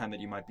 the kind that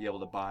you might be able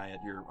to buy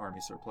at your army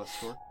surplus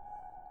store.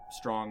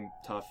 Strong,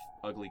 tough,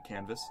 ugly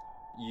canvas.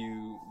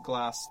 You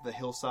glass the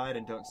hillside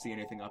and don't see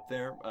anything up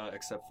there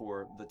except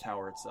for the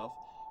tower itself.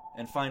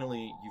 And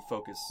finally, you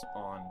focus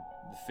on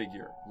the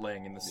figure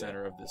laying in the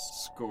center of this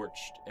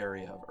scorched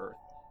area of earth.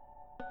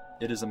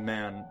 It is a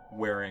man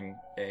wearing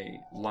a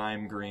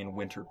lime green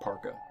winter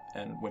parka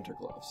and winter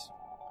gloves.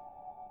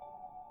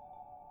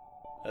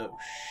 oh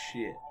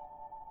shit.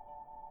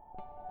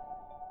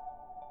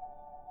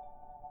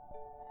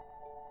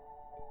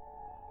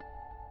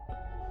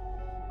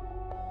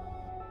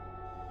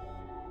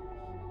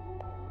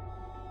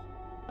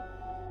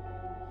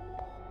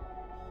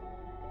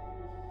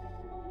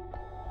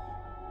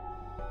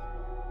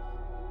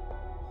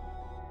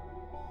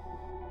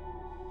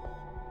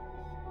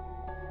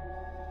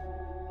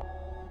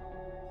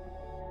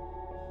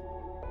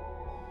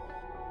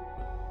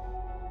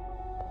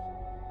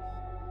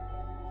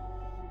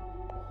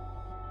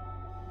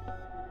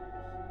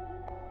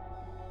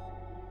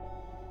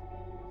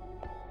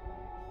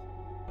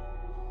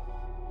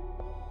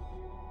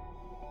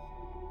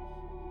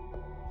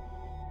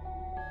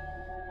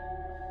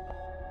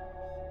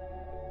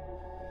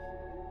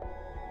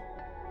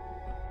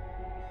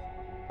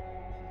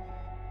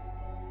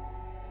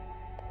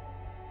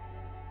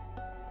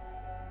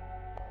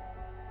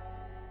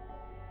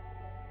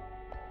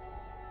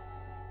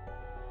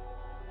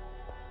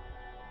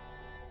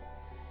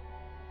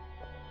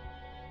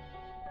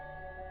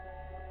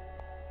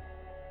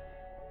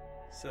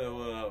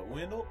 So,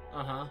 Wendell,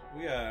 Uh-huh.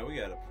 we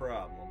got a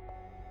problem.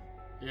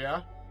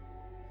 Yeah?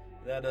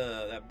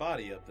 That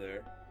body up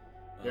there.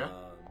 Yeah?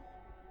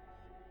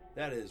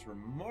 That is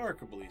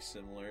remarkably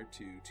similar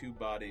to two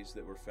bodies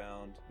that were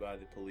found by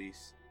the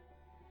police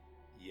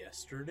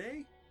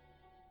yesterday.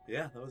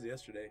 Yeah, that was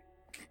yesterday.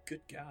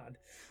 Good God.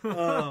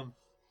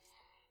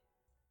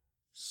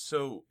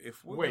 So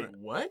if we're Wait,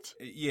 what?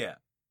 yeah,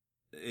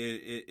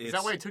 Is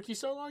that why it took you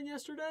so long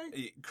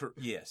yesterday?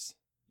 Yes.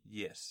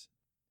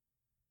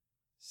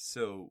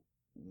 So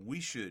we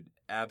should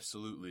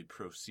absolutely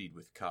proceed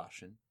with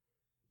caution.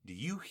 Do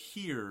you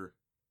hear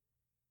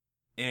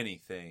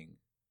anything?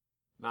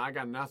 No, I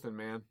got nothing,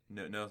 man.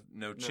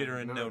 No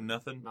chittering, no. no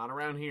nothing. Not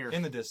around here.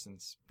 In the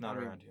distance, not I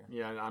mean, around here.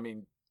 Yeah, I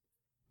mean,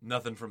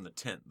 Nothing from the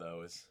tent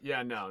though.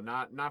 yeah, no,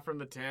 not from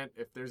the tent.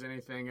 If there's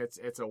anything,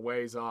 it's a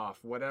ways off.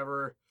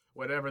 Whatever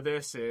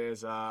this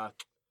is, I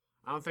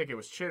don't think it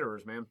was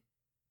chitterers, man.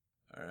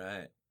 All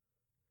right.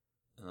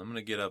 I'm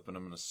gonna get up and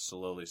I'm gonna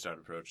slowly start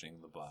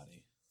approaching the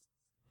body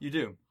You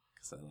do.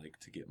 because I like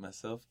to get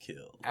myself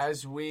killed.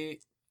 As we're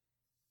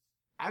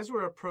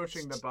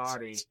approaching the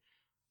body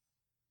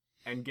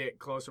and get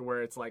closer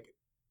where it's like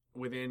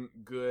within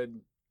good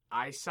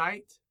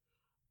eyesight,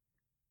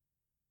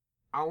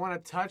 I want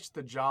to touch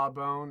the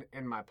jawbone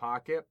in my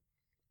pocket,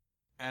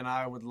 and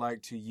I would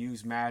like to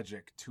use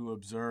magic to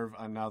observe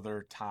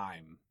another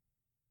time.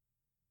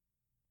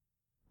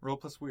 Roll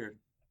plus weird.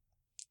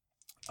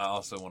 I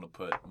also want to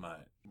put my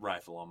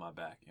rifle on my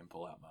back and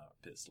pull out my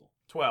pistol.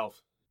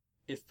 12.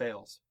 It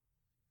fails.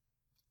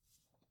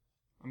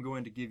 I'm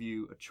going to give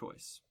you a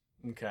choice.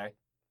 Okay.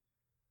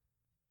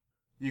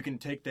 You can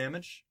take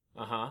damage,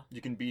 Uh-huh. you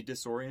can be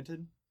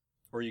disoriented,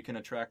 or you can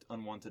attract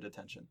unwanted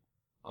attention.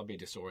 I'll be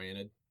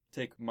disoriented.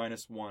 Take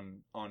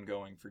 -1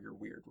 ongoing for your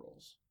weird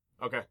rolls.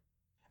 Okay.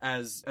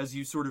 As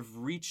you sort of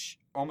reach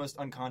almost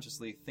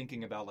unconsciously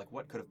thinking about like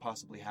what could have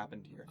possibly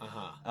happened here,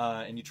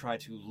 Uh-huh. and you try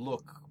to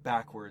look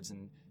backwards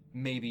and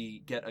maybe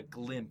get a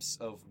glimpse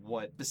of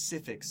what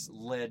specifics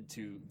led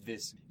to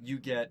this, you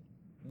get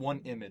one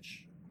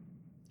image.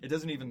 It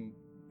doesn't even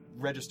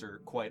register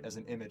quite as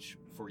an image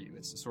for you.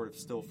 It's a sort of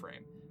still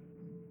frame.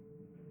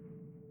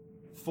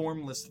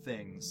 Formless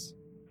things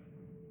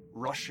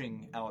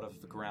rushing out of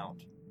the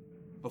ground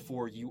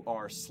before you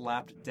are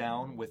slapped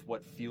down with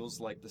what feels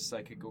like the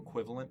psychic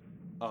equivalent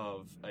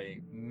of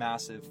a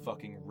massive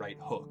fucking right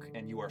hook,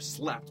 and you are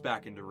slapped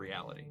back into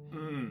reality.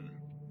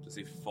 Does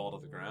he fall to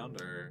the ground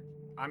or?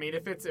 I mean,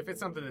 if it's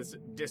something that's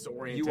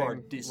disorienting, You are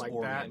like that,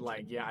 disoriented.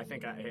 like yeah, I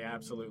think it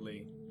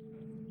absolutely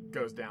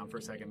goes down for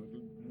a second.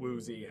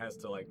 Woozy has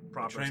to like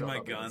prop Train himself my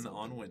up gun against it.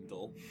 on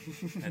Wendell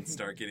and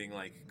start getting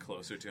like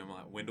closer to him.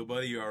 Like, Wendell,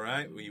 buddy, you all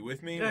right? Were you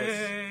with me?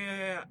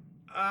 Yeah.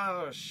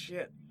 Oh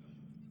shit.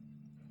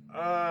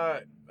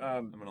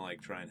 I'm gonna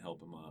like try and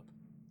help him up.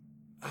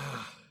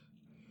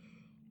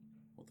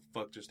 What the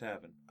fuck just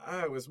happened?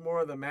 It was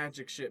more of the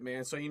magic shit,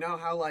 man. So you know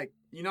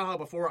how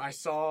before I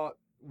saw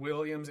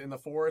Williams in the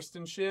forest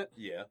and shit?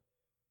 Yeah.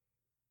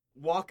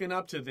 Walking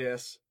up to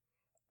this,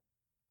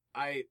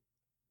 I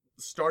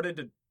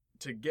started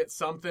to get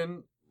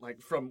something like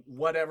from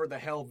whatever the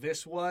hell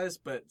this was,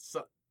 but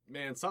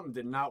something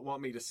did not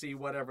want me to see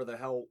whatever the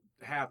hell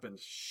happened.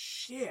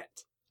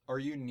 Shit. Are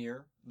you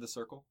near the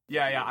circle?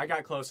 Yeah, I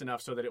got close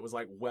enough so that it was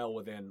like well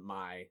within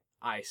my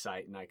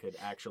eyesight and I could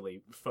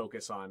actually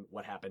focus on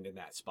what happened in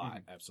that spot.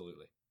 Mm-hmm.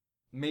 Absolutely.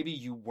 Maybe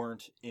you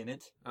weren't in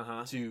it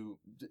Uh-huh. to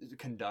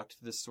conduct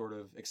this sort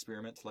of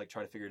experiment to like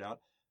try to figure it out.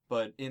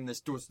 But in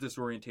this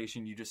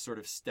disorientation, you just sort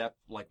of step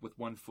like with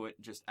one foot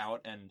just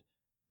out and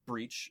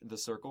breach the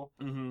circle.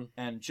 Mm-hmm.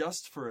 And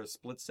just for a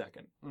split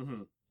second,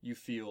 Mm-hmm. you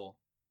feel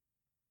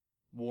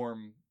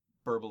warm,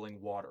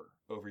 burbling water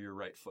over your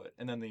right foot.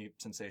 And then the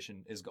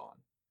sensation is gone.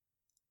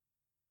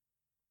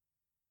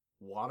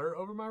 Water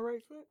over my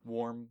right foot?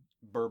 Warm,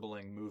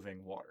 burbling,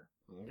 moving water.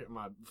 I'll get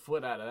my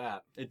foot out of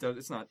that.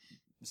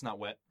 It's not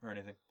wet or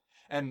anything.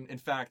 And in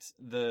fact,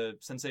 the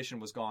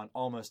sensation was gone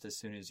almost as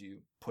soon as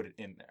you put it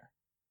in there.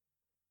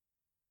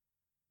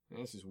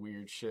 This is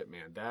weird shit,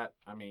 man. I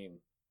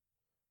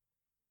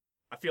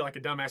feel like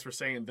a dumbass for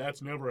saying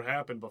that's never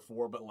happened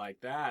before, but like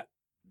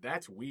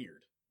that's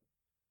weird.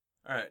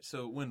 All right,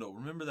 so Wendell,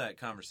 remember that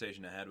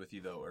conversation I had with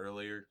you though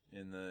earlier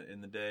in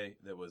the day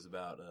that was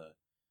about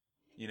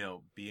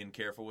being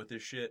careful with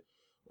this shit?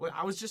 Well,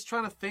 I was just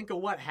trying to think of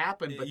what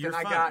happened, but You're then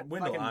I fine. got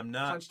Wendell, fucking I'm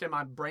not- punched in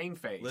my brain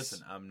face. Listen,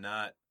 I'm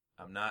not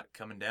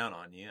coming down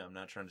on you. I'm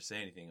not trying to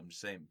say anything. I'm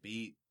just saying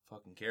be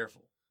fucking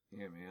careful.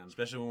 Yeah, man.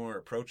 Especially when we're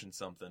approaching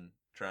something,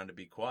 trying to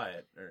be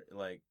quiet or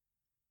like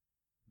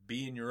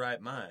be in your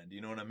right mind.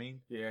 You know what I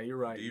mean? Yeah, you're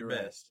right. Do your you're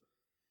right. best.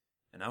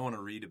 And I want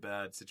to read a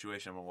bad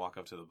situation. I'm gonna walk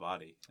up to the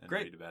body and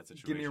Great. read a bad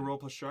situation. Give me a roll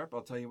plus sharp.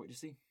 I'll tell you what you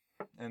see.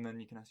 And then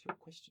you can ask your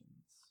questions.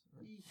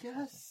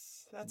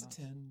 Yes, that's Nice.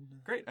 a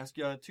 10. Great. Ask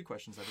 2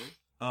 questions, I believe.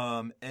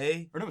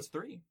 Or no, it's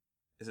 3.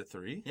 Is it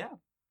 3? Yeah.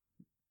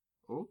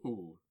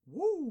 Ooh,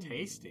 Woo!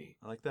 tasty.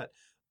 I like that.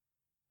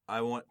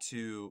 I want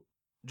to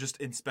just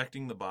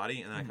inspecting the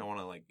body, and I kind of want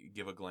to like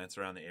give a glance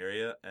around the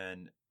area.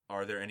 And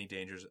are there any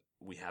dangers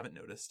we haven't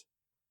noticed?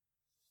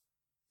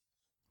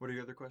 What are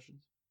your other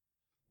questions?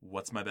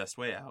 What's my best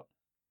way out?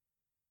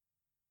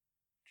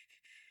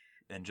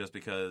 And just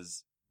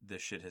because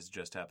this shit has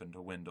just happened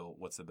to Wendell,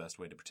 what's the best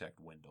way to protect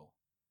Wendell?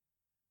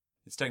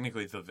 It's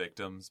technically the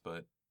victims,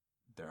 but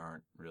there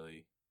aren't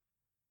really.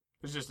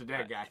 It's just a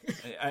dead guy.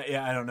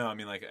 I don't know. I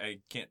mean, like, I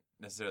can't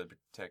necessarily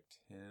protect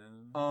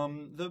him.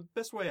 The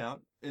best way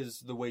out is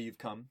the way you've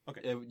come.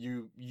 Okay.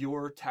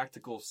 Your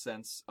tactical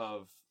sense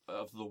of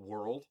the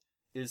world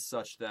is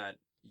such that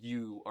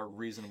you are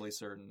reasonably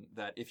certain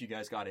that if you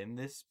guys got in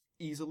this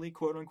easily,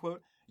 quote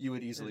unquote, you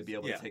would easily be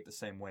able to take the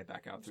same way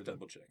back out through the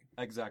double checking.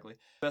 Exactly.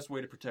 Best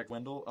way to protect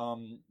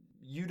Wendell.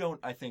 You don't,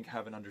 I think,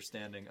 have an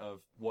understanding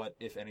of what,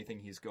 if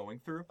anything, he's going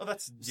through. Oh,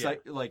 that's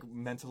Like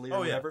mentally or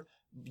whatever.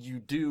 You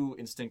do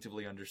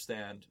instinctively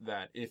understand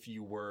that if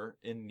you were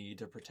in need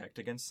to protect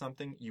against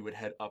something, you would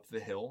head up the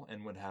hill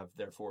and would have,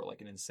 therefore,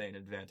 like an insane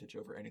advantage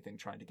over anything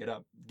trying to get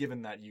up,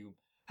 given that you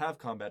have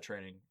combat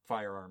training,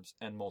 firearms,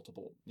 and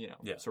multiple,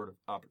 sort of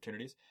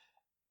opportunities.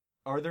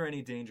 Are there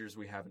any dangers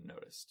we haven't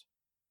noticed?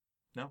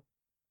 No?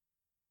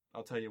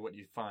 I'll tell you what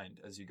you find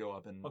as you go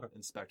up and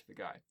inspect the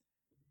guy.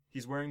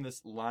 He's wearing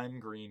this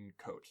lime green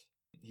coat.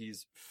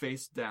 He's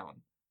face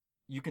down.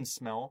 You can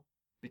smell,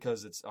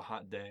 because it's a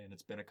hot day and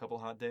it's been a couple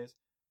hot days,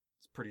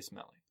 it's pretty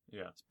smelly.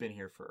 Yeah. It's been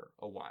here for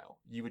a while.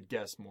 You would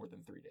guess more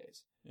than 3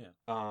 days. Yeah.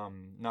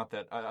 Not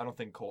that, I don't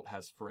think Colt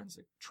has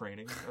forensic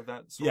training of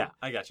that sort. Yeah,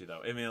 I got you,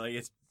 though. I mean,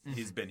 like,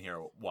 he's been here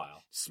a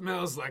while.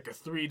 Smells like a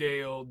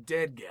 3-day-old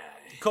dead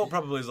guy. Colt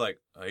probably is like,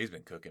 oh, he's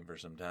been cooking for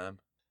some time.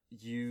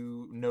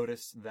 You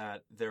notice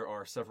that there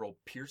are several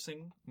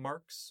piercing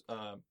marks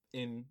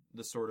in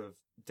the sort of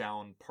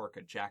down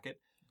parka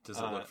jacket. Does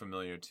it look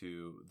familiar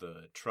to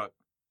the truck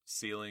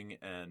ceiling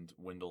and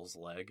Wendell's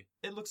leg?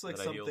 It looks like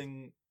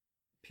something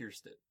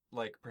pierced it,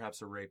 like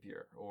perhaps a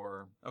rapier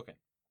or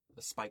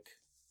a spike.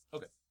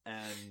 Okay.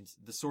 And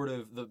the sort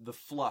of the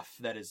fluff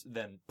that is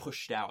then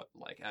pushed out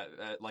like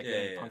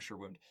a puncture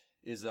wound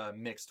is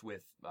mixed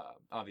with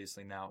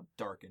obviously now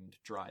darkened,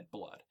 dried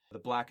blood. The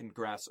blackened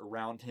grass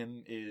around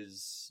him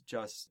is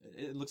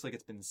it looks like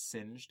it's been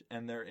singed,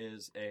 and there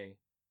is a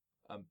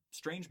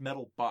strange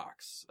metal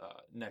box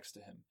next to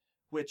him,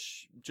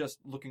 which just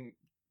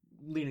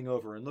leaning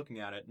over and looking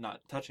at it,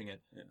 not touching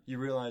it, you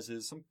realize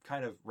is some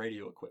kind of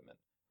radio equipment,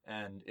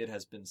 and it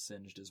has been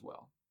singed as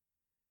well.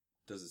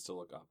 Does it still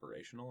look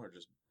operational or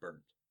just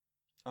burnt?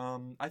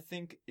 I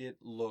think it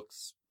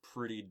looks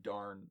pretty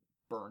darn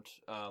burnt.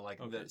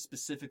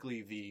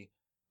 Specifically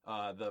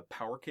the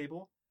power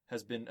cable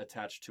has been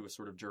attached to a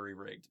sort of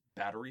jury-rigged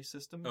battery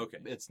system. Okay.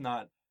 It's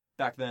not,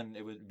 back then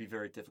it would be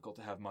very difficult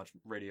to have much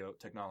radio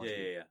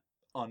technology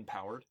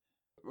unpowered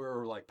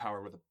or like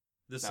powered with a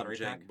this battery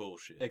some jank pack.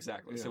 Bullshit.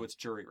 Exactly. Yeah. So it's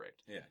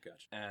jury-rigged. Yeah,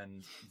 gotcha.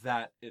 And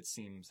that, it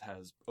seems,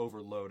 has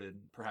overloaded,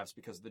 perhaps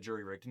because of the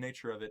jury-rigged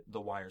nature of it.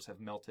 The wires have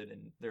melted,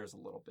 and there's a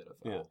little bit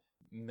of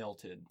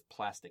melted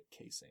plastic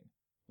casing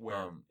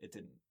where it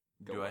didn't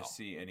go well. I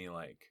see any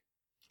like...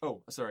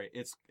 Oh, sorry.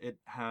 It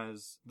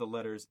has the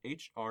letters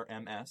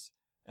HRMS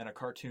and a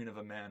cartoon of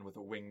a man with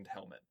a winged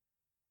helmet.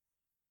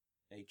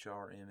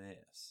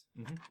 HRMS.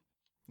 Mm-hmm.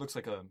 Looks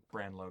like a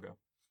brand logo.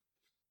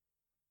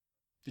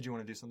 Did you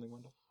want to do something,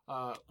 Wendell?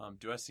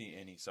 Do I see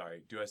any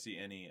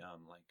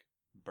like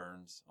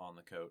burns on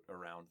the coat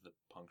around the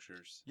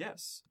punctures?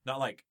 Yes. Not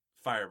like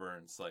fire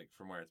burns, like,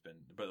 from where it's been.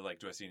 But, like,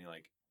 do I see any,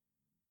 like,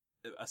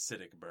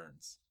 acidic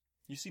burns?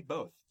 You see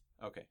both.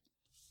 Okay.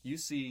 You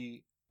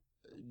see,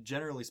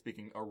 generally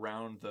speaking,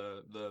 around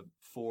the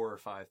 4 or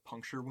 5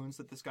 puncture wounds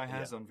that this guy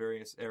has on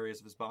various areas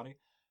of his body,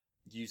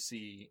 you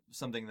see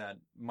something that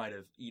might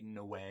have eaten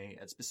away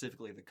at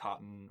specifically the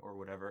cotton or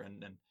whatever.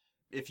 And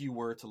if you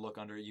were to look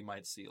under it, you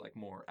might see like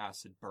more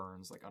acid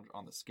burns like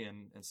on the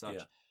skin and such.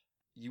 Yeah.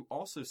 You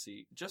also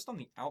see, just on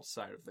the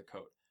outside of the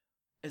coat,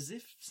 as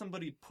if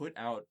somebody put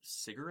out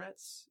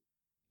cigarettes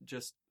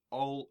just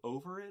all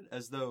over it,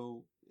 as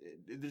though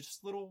there's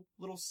just little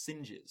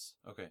singes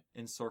Okay.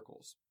 in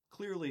circles.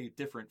 Clearly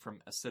different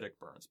from acidic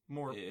burns,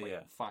 more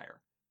like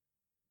fire.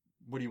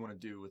 What do you want to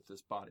do with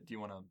this body? Do you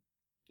want to,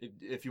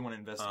 if you want to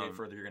investigate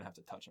further, you're going to have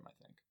to touch him, I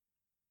think.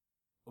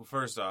 Well,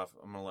 first off,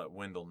 I'm going to let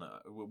Wendell know.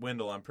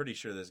 Wendell, I'm pretty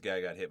sure this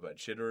guy got hit by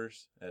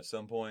chitterers at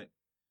some point.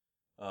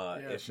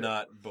 If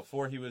not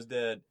before he was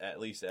dead, at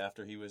least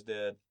after he was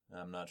dead.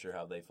 I'm not sure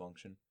how they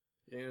function.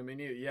 Yeah, I mean,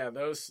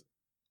 those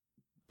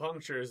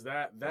punctures,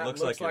 that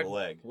looks like your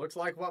leg. Looks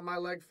like what my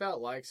leg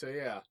felt like, so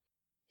yeah.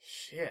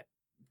 Shit.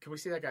 Can we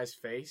see that guy's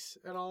face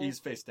at all? He's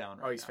face down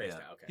right now. He's face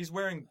down, okay. He's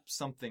wearing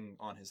something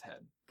on his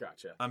head.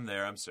 Gotcha. I'm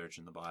there. I'm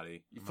searching the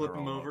body. You flip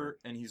him over,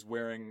 and he's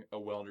wearing a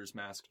welder's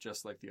mask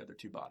just like the other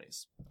 2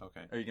 bodies.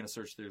 Okay. Are you going to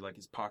search through like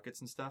his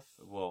pockets and stuff?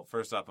 Well,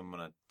 first off, I'm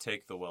going to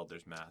take the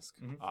welder's mask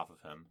off of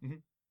him. Mm-hmm.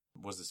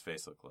 What does his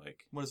face look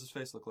like? What does his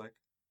face look like?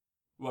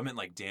 Well, I meant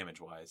like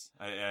damage-wise.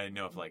 I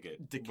know if like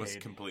it Decayed. was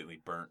completely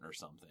burnt or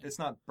something. It's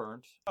not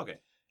burnt. Okay.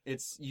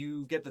 It's,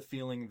 you get the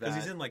feeling that...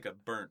 Because he's in like a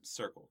burnt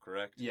circle,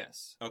 correct?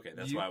 Yes. Okay,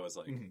 that's why I was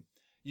like... Mm-hmm.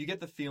 You get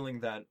the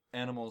feeling that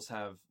animals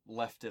have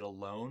left it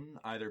alone,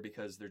 either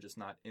because they're just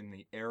not in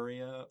the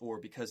area, or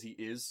because he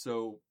is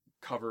so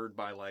covered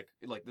by like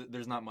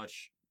there's not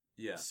much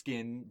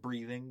skin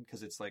breathing,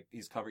 because it's like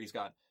he's covered. He's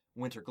got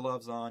winter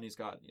gloves on, he's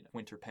got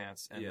winter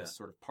pants, and this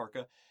sort of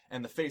parka,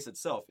 and the face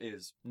itself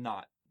is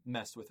not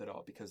messed with at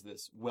all, because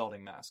this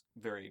welding mask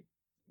very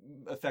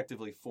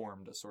effectively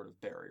formed a sort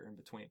of barrier in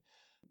between.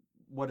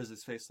 What does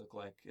his face look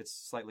like? It's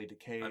slightly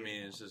decayed. I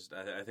mean, it's just,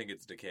 I think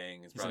it's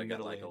decaying. It's probably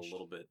got like a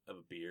little bit of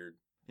a beard.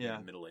 Yeah.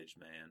 Middle-aged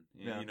man.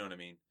 You know what I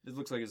mean? It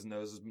looks like his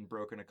nose has been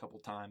broken a couple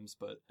times,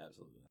 but...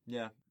 Absolutely.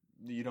 Yeah.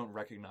 You don't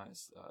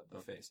recognize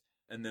the face.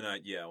 And then I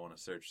want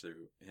to search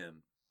through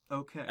him.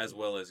 Okay. As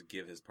well as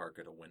give his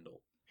parka to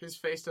Wendell. His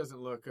face doesn't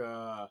look,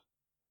 and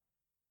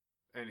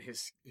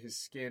his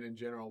skin in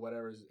general,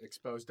 whatever's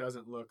exposed,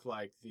 doesn't look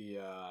like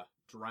the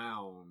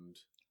drowned...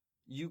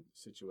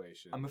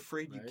 situation. I'm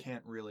afraid you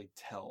can't really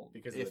tell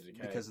because of the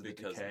decay. Because of the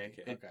decay.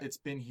 It's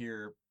been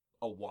here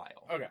a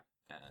while. Okay.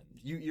 And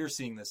you're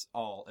seeing this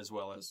all as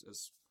well as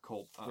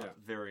Colt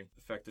very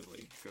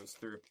effectively goes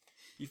through.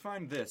 You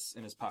find this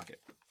in his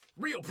pocket.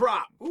 Real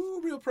prop! Ooh,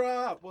 real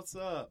prop! What's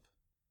up?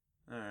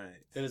 All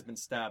right. It has been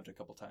stabbed a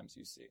couple times,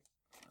 you see.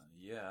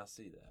 Yeah, I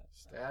see that.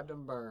 Stabbed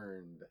and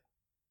burned.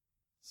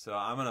 So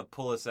I'm going to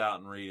pull this out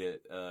and read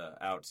it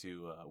out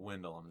to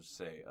Wendell. I'm just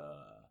say,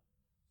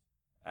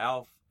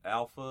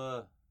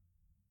 Alpha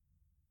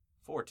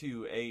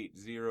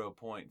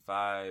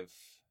 4280.5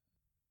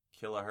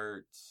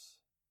 kilohertz.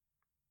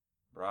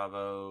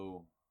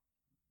 Bravo.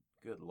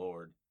 Good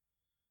Lord.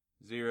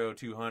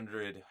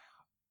 0200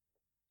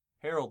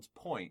 Harold's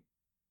Point.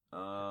 Do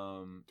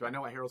I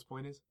know what Harold's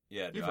Point is?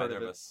 Yeah, do You've either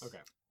heard of it. us?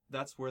 Okay.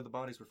 That's where the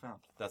bodies were found.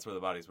 That's where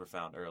the bodies were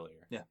found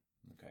earlier. Yeah.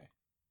 Okay.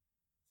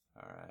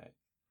 All right.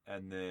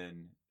 And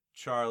then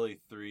Charlie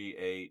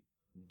 38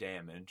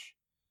 damage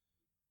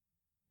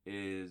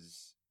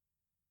is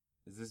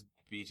this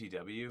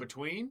BTW?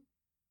 Between?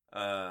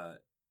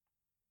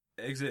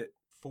 Exit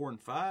 4 and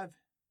 5?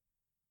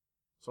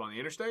 So on the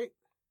interstate?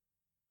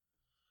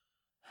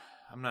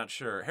 I'm not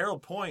sure.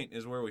 Harold Point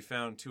is where we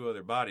found 2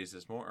 other bodies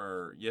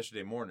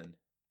yesterday morning.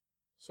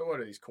 So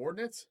what are these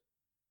coordinates?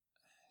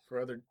 For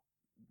other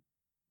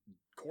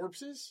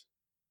corpses?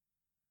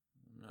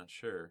 I'm not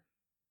sure.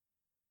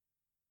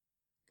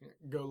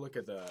 Go look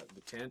at the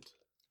tent.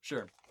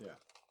 Sure. Yeah.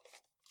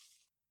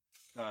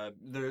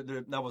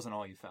 That wasn't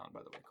all you found,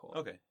 by the way, Cole.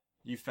 Okay.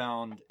 You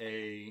found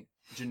a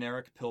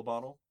generic pill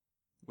bottle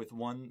with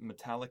one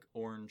metallic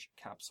orange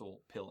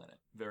capsule pill in it,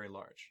 very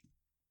large.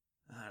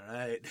 All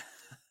right.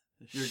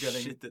 You're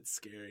getting shit that's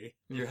scary.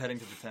 You're heading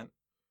to the tent?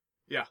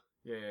 Yeah.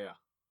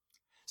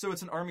 So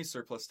it's an army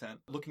surplus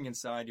tent. Looking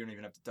inside, you don't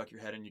even have to duck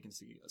your head in. You can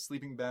see a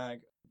sleeping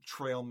bag,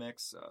 trail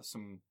mix,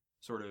 some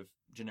sort of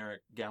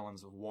generic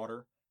gallons of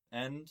water,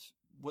 and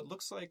what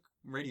looks like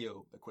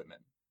radio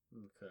equipment.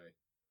 Okay.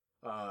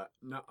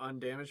 Not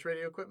undamaged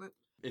radio equipment?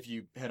 If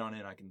you head on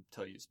in, I can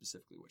tell you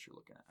specifically what you're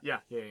looking at. Yeah.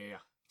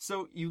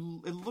 So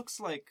it looks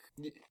like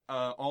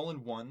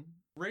all-in-one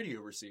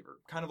radio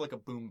receiver, kind of like a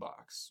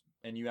boombox,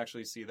 and you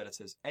actually see that it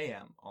says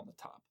AM on the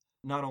top.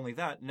 Not only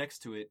that,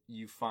 next to it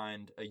you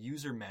find a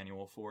user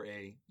manual for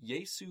a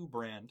Yaesu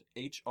brand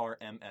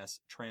HRMS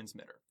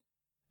transmitter,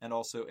 and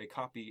also a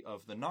copy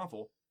of the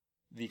novel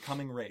The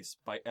Coming Race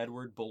by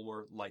Edward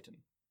Bulwer Lytton.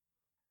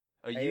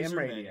 A user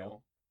radio.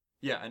 manual.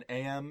 Yeah, an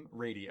AM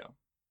radio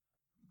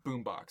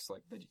boombox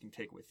like that you can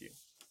take with you.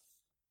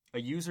 a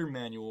user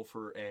manual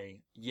for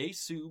a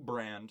Yaesu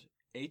brand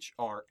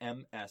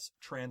HRMS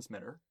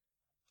transmitter.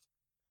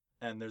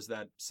 And there's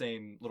that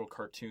same little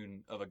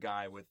cartoon of a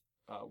guy with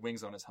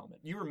wings on his helmet.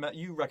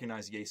 You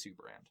recognize Yaesu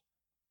brand.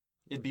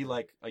 It'd be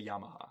like a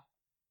Yamaha.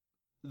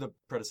 The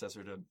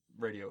predecessor to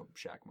Radio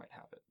Shack might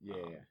have it.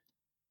 Yeah.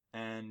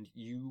 And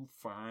you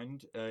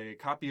find a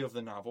copy of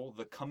the novel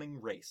The Coming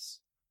Race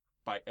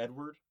by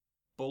Edward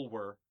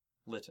Bulwer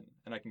Lytton.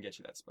 And I can get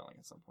you that spelling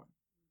at some point.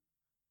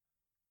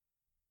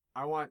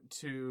 I want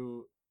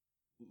to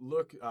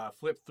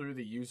flip through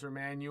the user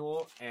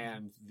manual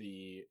and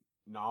the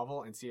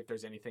novel and see if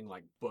there's anything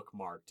like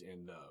bookmarked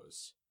in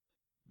those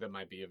that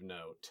might be of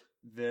note.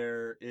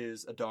 There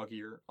is a dog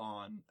ear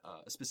on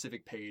a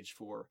specific page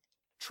for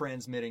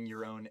transmitting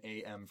your own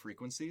AM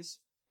frequencies.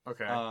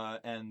 Okay.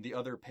 And the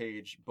other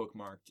page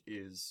bookmarked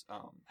is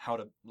how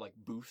to like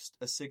boost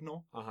a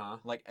signal. Uh-huh.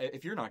 Like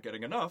if you're not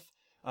getting enough,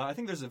 I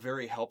think there's a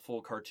very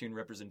helpful cartoon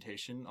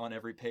representation on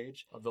every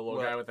page. Of the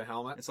little guy with the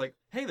helmet? It's like,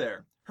 hey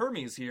there,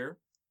 Hermes here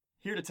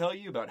to tell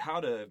you about how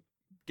to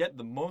get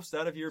the most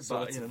out of your So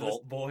body. it's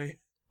Vault Boy.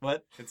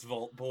 What? It's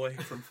Vault Boy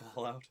from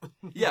Fallout.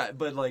 Yeah,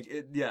 but like,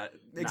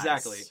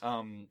 exactly.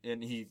 Nice.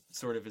 And he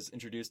sort of is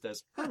introduced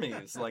as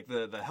Hermes, like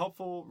the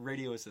helpful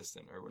radio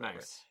assistant or whatever.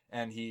 Nice.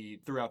 And he,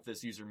 throughout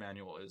this user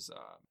manual, is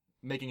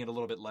making it a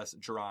little bit less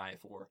dry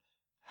for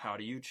how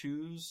do you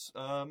choose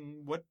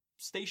what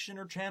station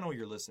or channel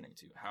you're listening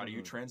to? How do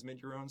you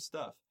transmit your own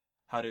stuff?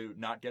 How to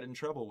not get in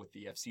trouble with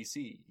the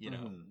FCC?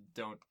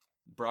 Don't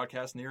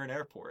broadcast near an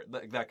airport,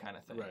 that kind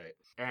of thing. Right.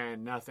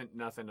 And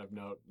nothing of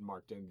note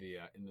marked in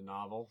the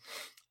novel.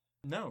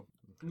 No.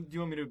 Do you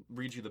want me to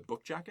read you the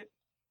book jacket?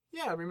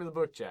 Yeah, I remember the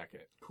book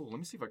jacket. Cool. Let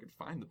me see if I can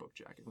find the book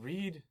jacket.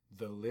 Read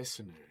the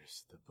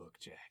listeners the book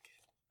jacket,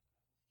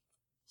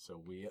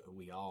 so we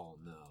all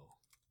know.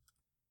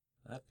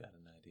 I've got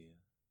an idea.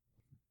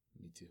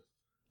 Me too.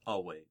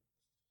 I'll wait.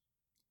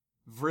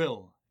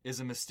 Vril is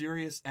a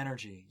mysterious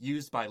energy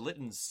used by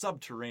Lytton's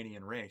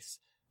subterranean race,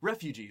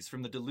 refugees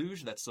from the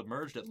deluge that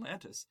submerged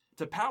Atlantis,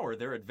 to power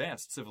their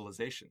advanced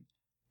civilization.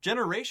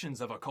 Generations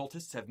of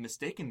occultists have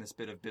mistaken this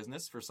bit of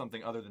business for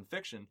something other than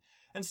fiction,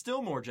 and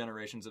still more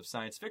generations of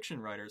science fiction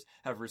writers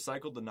have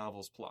recycled the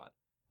novel's plot.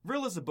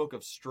 Vril is a book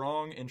of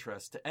strong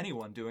interest to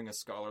anyone doing a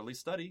scholarly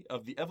study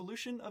of the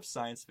evolution of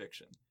science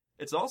fiction.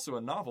 It's also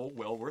a novel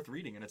well worth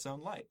reading in its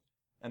own light.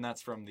 And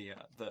that's from the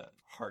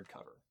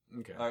hardcover.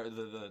 Okay.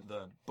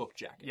 The book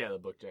jacket. Yeah, the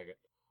book jacket.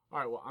 All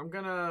right. Well, I'm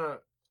gonna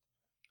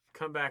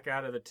come back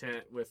out of the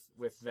tent with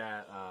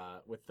that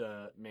with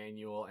the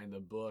manual and the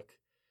book,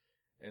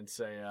 and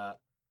say,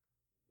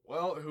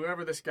 well,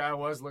 whoever this guy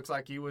was looks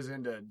like he was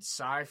into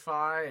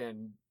sci-fi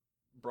and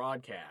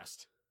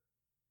broadcast.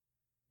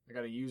 I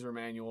got a user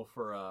manual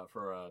for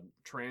a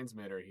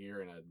transmitter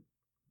here and a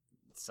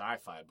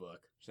sci-fi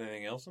book. Is there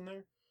anything else in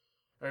there?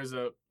 There's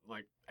a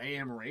like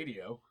AM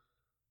radio.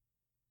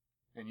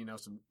 And,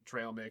 some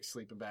trail mix,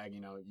 sleeping bag,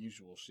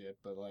 usual shit.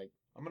 But, like...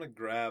 I'm going to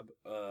grab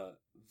the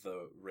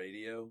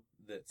radio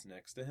that's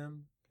next to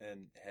him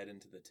and head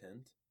into the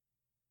tent.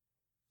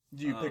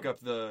 Do you pick up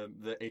the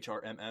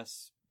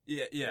HRMS?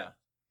 Yeah.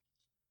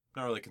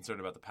 Not really concerned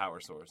about the power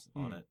source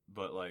on it,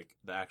 but, like,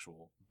 the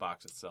actual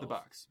box itself. The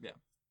box, yeah.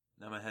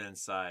 I'm going to head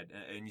inside.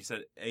 And you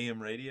said AM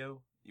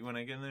radio? You want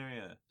to get in there?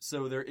 Yeah.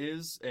 So there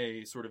is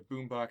a sort of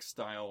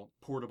boombox-style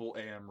portable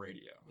AM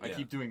radio. Yeah. I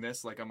keep doing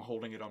this like I'm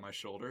holding it on my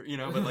shoulder,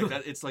 but like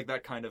that, it's like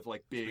that kind of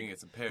like big...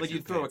 Like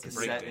you'd throw a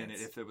cassette in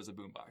it if it was a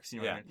boombox,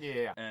 you know what I mean?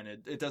 Yeah. And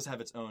it does have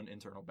its own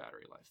internal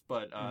battery life,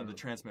 but the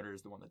transmitter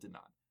is the one that did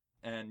not.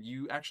 And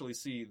you actually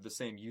see the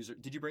same user...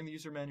 Did you bring the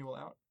user manual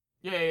out?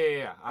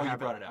 Yeah. You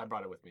brought it out. I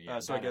brought it with me, yeah.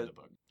 So I guess,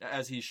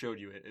 as he showed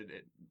you,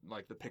 it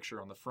like the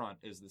picture on the front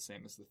is the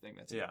same as the thing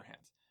that's in your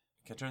hands.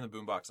 Can I turn the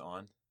boombox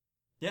on?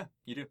 Yeah,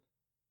 you do.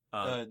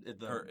 The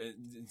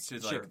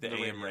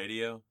AM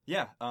radio?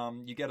 Yeah,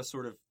 you get a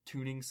sort of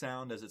tuning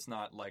sound as it's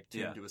not like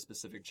tuned to a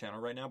specific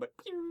channel right now, but...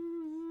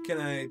 Can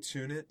I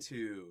tune it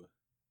to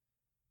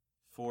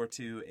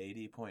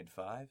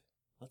 4280.5?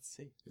 Let's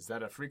see. Is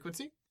that a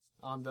frequency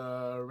on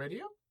the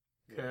radio?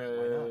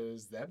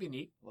 Because that'd be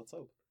neat. Let's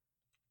hope.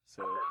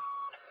 So...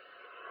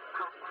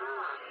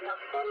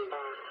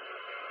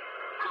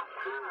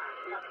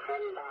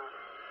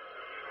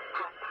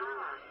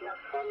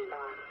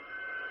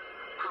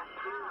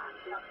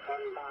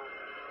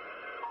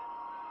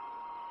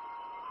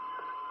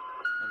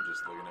 I'm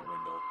just looking at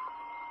window.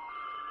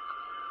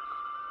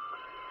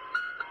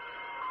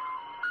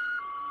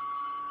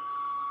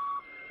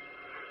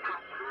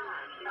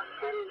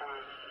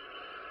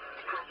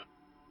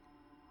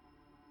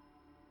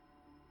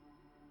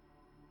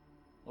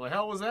 Well, the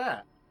hell was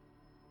that?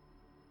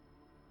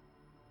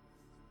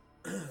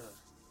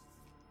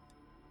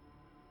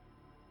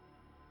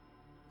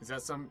 Is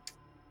that some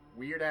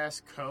weird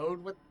ass code?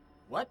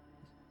 What?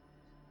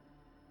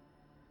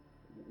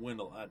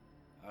 Wendell, I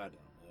don't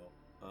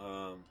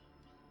know.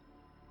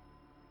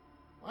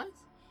 What?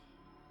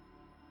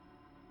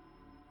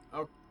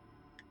 Oh,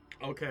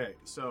 okay,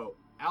 so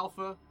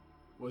Alpha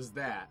was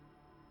that.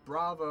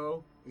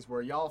 Bravo is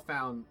where y'all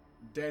found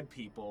dead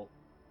people,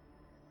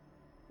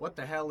 what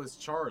the hell is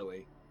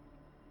Charlie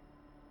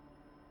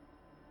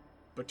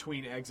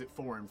between exit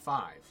 4 and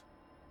 5?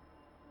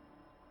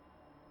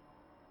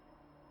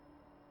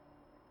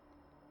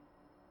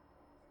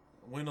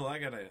 Wendell, I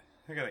gotta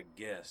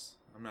guess.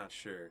 I'm not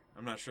sure.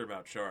 I'm not sure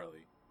about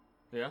Charlie.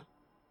 Yeah?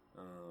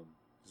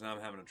 Because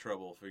I'm having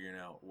trouble figuring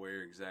out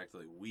where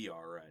exactly we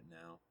are right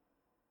now.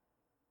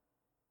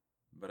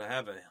 But I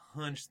have a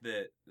hunch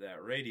that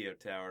that radio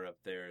tower up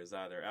there is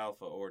either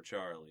Alpha or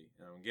Charlie.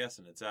 And I'm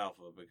guessing it's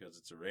Alpha because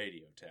it's a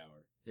radio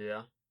tower.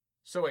 Yeah.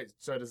 So wait,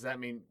 so does that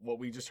mean what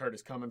we just heard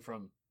is coming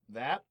from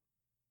that?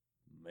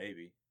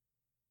 Maybe.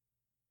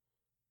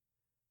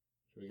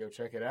 Should we go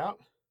check it out?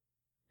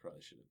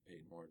 Probably should have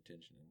paid more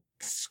attention in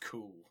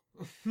school.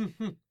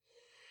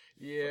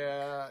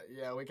 Yeah,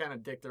 we kind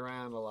of dicked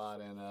around a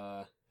lot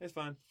and It's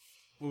fine.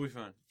 We'll be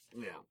fine.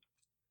 yeah.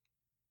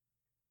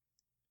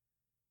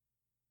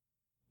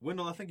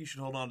 Wendell, I think you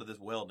should hold on to this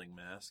welding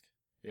mask.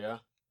 Yeah.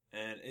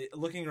 And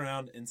looking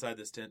around inside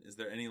this tent, is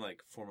there any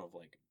like form of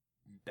like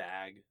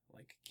bag,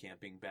 like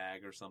camping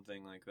bag or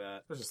something like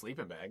that? There's a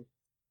sleeping bag.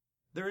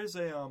 There is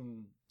I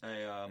didn't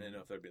know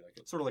if there'd be like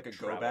a sort of like a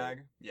travel go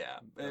bag. Yeah.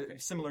 Okay.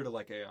 Similar to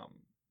like a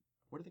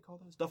what do they call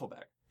those? Duffel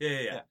bag.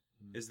 Yeah. Yeah.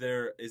 Is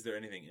there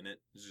anything in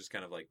it? It's just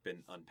kind of like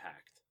been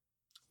unpacked.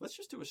 Let's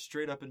just do a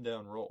straight up and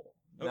down roll.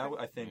 Okay. That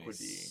I think would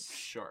be Nice.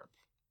 sharp.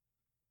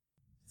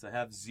 So I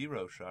have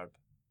 0 sharp.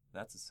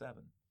 That's a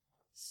 7.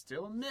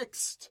 Still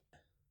mixed.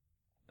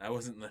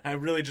 I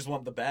really just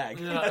want the bag.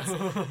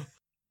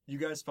 You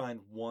guys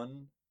find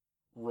one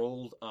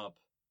rolled up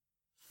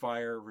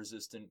fire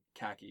resistant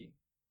khaki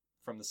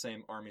from the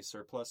same army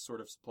surplus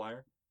sort of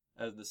supplier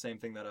as the same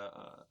thing that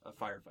a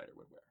firefighter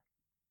would wear.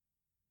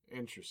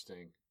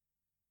 Interesting.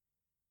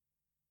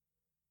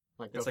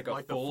 Like It's the,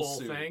 like a the full full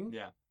suit. thing?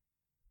 Yeah.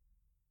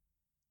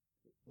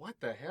 What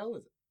the hell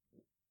is it?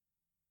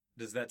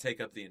 Does that take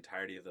up the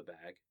entirety of the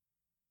bag?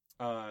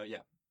 Yeah.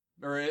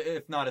 Or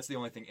if not, it's the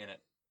only thing in it.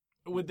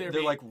 Would there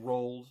They're be like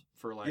rolled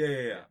for like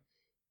Yeah.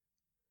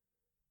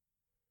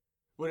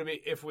 Would it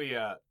be if we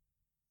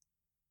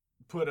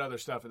put other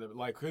stuff in the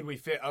like? Could we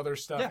fit other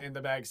stuff Yeah. in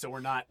the bag so we're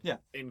not Yeah.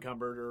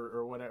 encumbered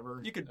or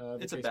whatever? You could. the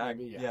It's a case may bag.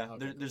 be? Yeah.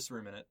 Okay, There's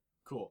room in it.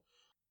 cool.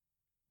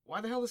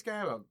 Why the hell does this guy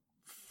have a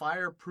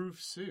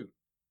fireproof suit?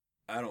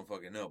 I don't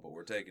fucking know, but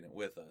we're taking it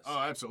with us. Oh,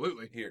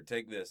 absolutely. Here,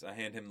 take this. I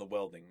hand him the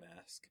welding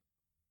mask.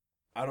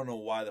 I don't know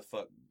why the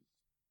fuck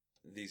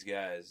these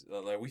guys...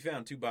 Like, we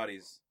found 2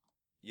 bodies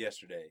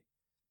yesterday.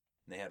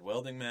 And they had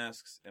welding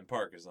masks and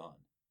parkas on.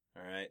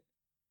 Alright?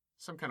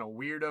 Some kind of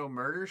weirdo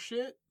murder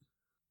shit?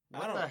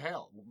 What the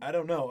hell? I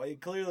don't know. It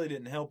clearly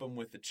didn't help him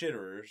with the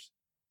chitterers.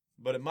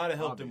 But it might have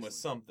helped him with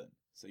Obviously. something.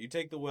 So you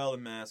take the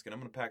welding mask, and I'm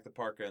going to pack the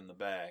parka in the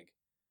bag.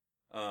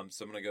 So I'm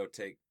going to go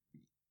take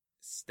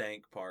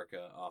stank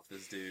parka off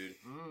this dude.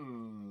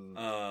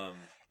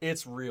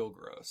 It's real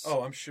gross.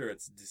 Oh, I'm sure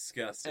it's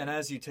disgusting. And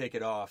as you take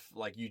it off,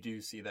 like you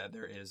do see that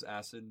there is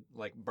acid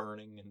like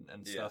burning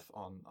and Yeah. stuff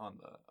on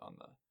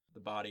the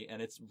body,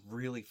 and it's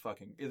really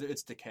fucking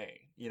it's decay.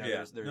 You know,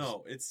 yeah, there's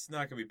no, it's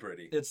not going to be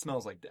pretty. it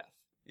smells like death.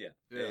 Yeah,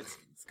 Yeah.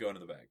 It's going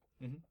in the bag.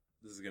 Mhm.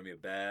 This is going to be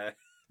a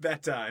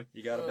bad time.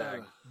 You got a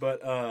bag.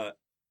 But,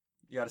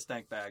 You got a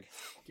stank bag.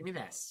 Give me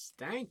that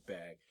stank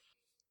bag.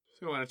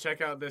 So you want to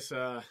check out this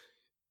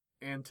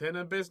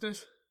antenna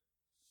business?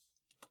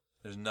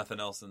 there's nothing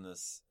else in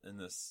this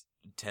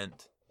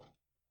tent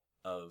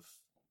of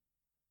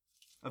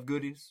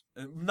goodies.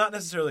 not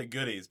necessarily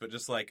goodies, but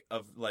just like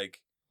of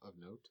Of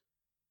note.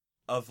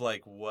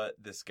 what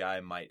this guy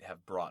might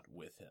have brought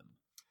with him.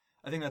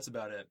 I think that's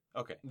about it.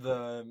 Okay.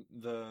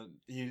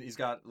 He's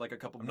got like a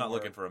couple. I'm not more-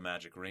 looking for a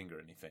magic ring or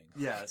anything.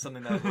 Yeah,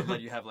 something that would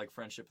let you have like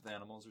friendship with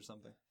animals or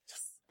something.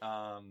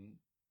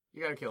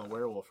 You gotta kill a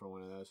werewolf for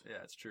one of those. Yeah,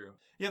 it's true.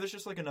 Yeah, there's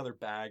just like another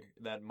bag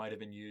that might have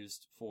been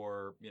used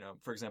for,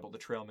 for example, the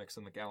trail mix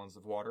and the gallons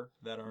of water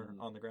that are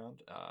on the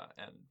ground.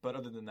 But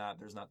other than that,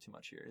 there's not too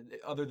much here.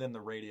 Other than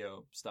the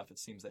radio stuff, it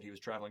seems that he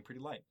was traveling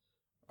pretty light.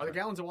 Are the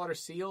gallons of water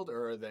sealed,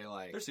 or are they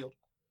like... They're sealed.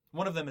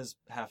 One of them is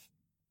half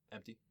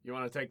empty. You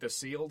want to take the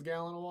sealed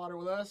gallon of water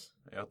with us?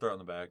 Yeah, I'll throw it in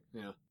the bag.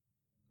 Yeah.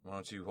 Why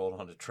don't you hold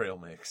on to trail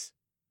mix?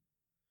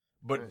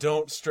 But Right.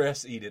 don't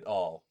stress eat it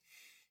all.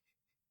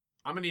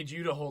 I'm gonna need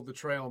you to hold the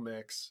trail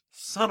mix.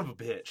 Son of a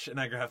bitch. And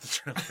I grab the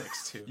trail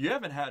mix too. You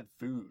haven't had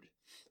food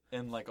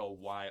in like a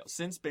while,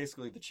 since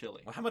basically the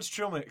chili. Well, how much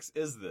trail mix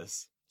is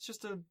this? It's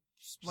just a...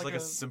 Just like a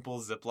simple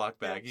Ziploc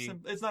yeah, baggie?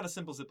 it's not a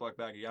simple Ziploc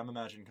baggie. I'm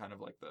imagining kind of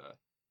like the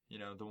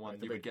one Like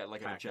the you would big get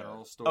like in a pack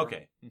general of- store.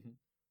 Okay. Mhm.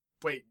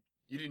 Wait,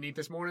 you didn't eat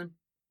this morning?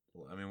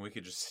 Well, I mean, we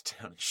could just sit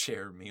down and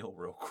share a meal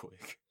real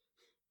quick.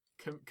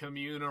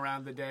 Commune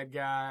around the dead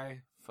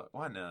guy. Fuck,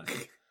 why not?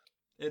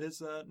 It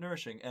is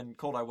nourishing. And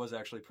Cold, I was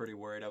actually pretty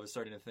worried. I was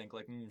starting to think,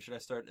 like, should I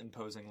start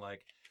imposing,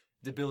 like,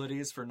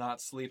 debilities for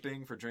not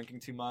sleeping, for drinking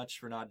too much,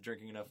 for not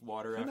drinking enough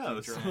water Who after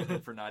knows? you drink,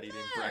 and for not eating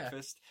Yeah.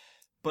 breakfast?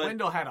 But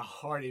Wendell had a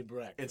hearty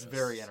breakfast. it's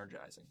very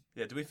energizing.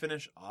 Yeah, do we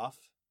finish off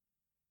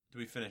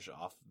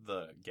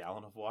the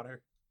gallon of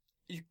water?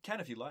 You can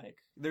if you like.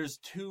 There's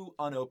 2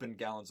 unopened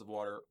gallons of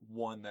water,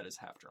 1 that is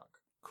half drunk.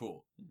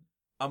 Cool.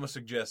 I'm going to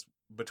suggest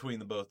between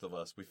the both of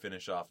us, we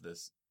finish off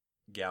this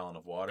gallon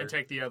of water. And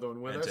take the other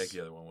one with us? And take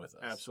the other one with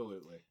us.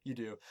 Absolutely. You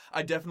do.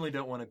 I definitely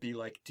don't want to be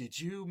like, did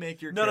you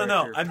make your No.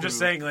 character I'm just poop?"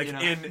 saying, like, You know?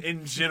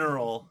 in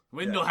general.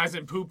 Wendell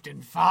hasn't pooped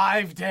in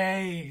 5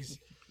 days.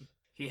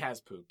 He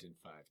has pooped in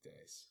 5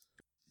 days.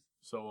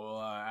 So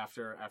we'll,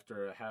 after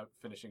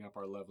finishing up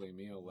our lovely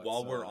meal, let's,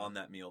 While we're on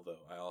that meal, though,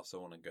 I also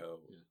want to go.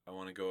 Yeah. I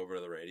want to go over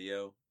to the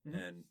radio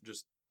Mhm. and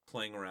just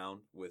playing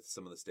around with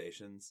some of the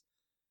stations.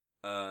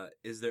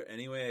 Is there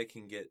any way I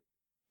can get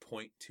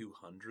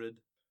 0.200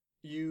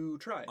 You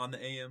try. on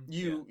the AM?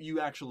 You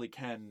actually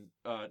can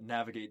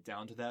navigate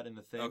down to that in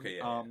the thing. Okay,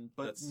 yeah.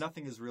 But That's-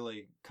 nothing is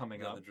really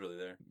coming up. Nothing's really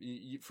there.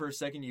 For a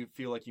second, you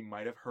feel like you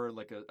might have heard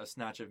like a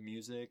snatch of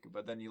music,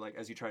 but then you like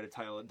as you try to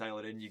dial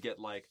it in, you get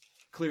like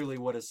clearly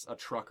what is a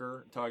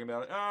trucker talking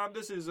about.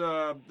 This is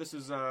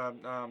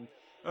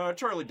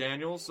Charlie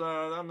Daniels.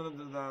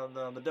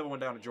 The devil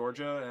went down to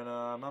Georgia, and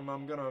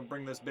I'm gonna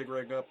bring this big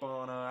rig up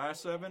on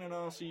I-7, and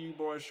I'll see you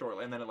boys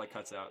shortly. And then it like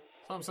cuts out.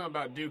 Something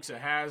about Dukes of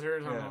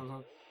Hazzard.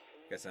 Yeah.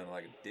 Guy sounded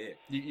like a dick.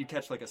 You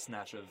catch like a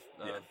snatch of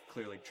Yeah.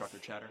 clearly trucker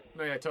chatter.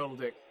 No, yeah, total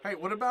dick. Hey,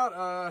 what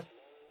about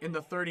in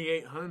the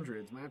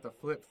 3800s? Might have to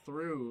flip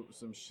through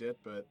some shit,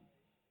 but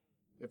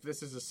if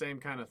this is the same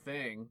kind of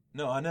thing,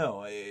 No, I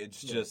know.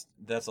 It's just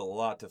that's a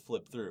lot to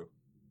flip through.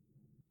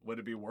 would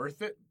it be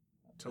worth it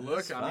to look?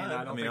 That's I mean, fine.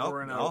 I don't think I'll,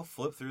 we're in a. I'll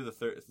flip through the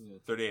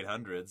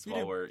 3800s You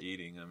while do. we're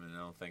eating. I mean, I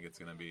don't think it's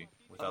going to be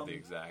without the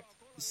exact.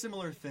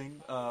 Similar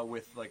thing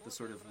with like the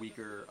sort of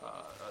weaker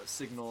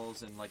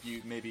signals, and like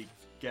you maybe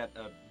get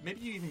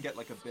maybe you even get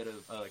like a bit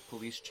of like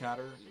police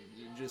chatter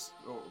just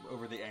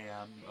over the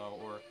AM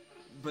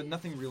but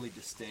nothing really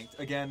distinct.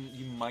 Again,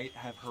 you might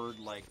have heard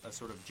like a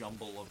sort of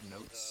jumble of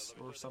notes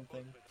or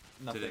something.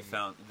 Nothing. Did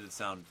it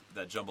sound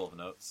that jumble of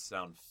notes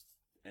sound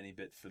any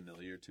bit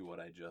familiar to what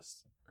I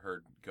just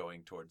heard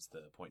going towards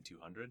the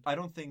 0.200? I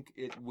don't think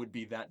it would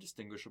be that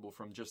distinguishable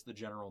from just the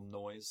general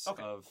noise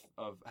Okay.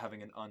 of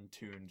having an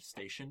untuned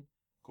station.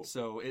 Cool.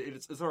 So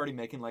it's already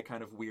making like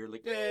kind of weird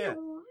like Yeah.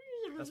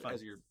 That's fine.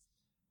 as your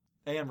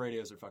AM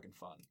radios are fucking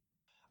fun.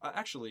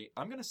 Actually,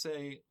 I'm gonna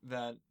say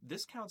that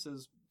this counts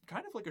as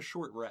kind of like a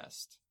short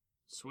rest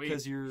Sweet.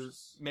 because you're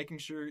making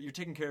sure you're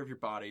taking care of your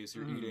bodies,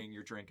 you're Mhm. eating,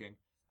 you're drinking.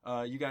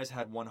 You guys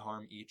had 1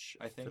 harm each,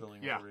 I think.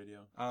 Fiddling Yeah. with the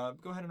radio.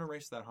 Go ahead and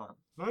erase that harm.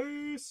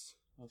 Nice.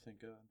 Oh, thank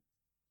God.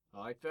 I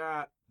like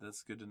that.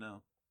 That's good to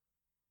know.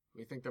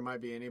 We think there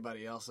might be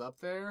anybody else up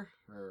there,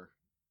 or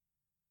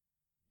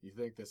you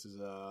think this is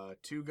a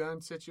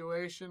 2-gun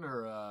situation,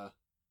 or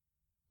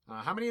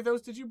how many of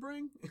those did you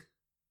bring?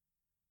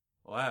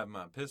 Well, I have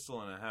my pistol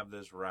and I have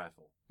this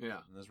rifle.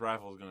 Yeah, And this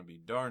rifle is going to be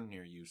darn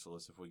near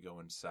useless if we go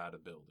inside a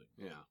building.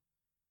 yeah.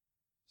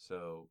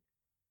 So,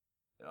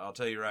 I'll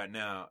tell you right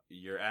now,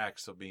 your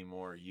axe will be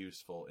more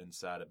useful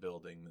inside a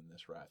building than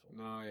this rifle.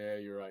 No, yeah,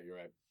 you're right. You're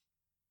right.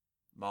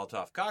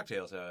 Molotov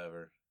cocktails,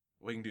 however,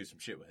 we can do some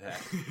shit with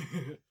that.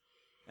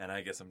 And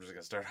I guess I'm just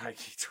going to start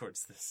hiking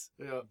towards this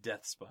Yeah,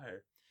 death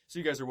spire. So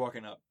you guys are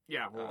walking up.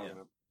 yeah. We're walking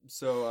Yeah. up.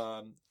 So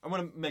I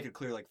want to make it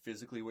clear, like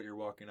physically, what you're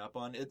walking up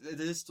on. It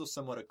is still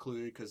somewhat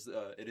occluded because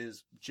it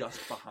is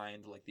just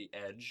behind like the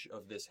edge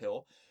of this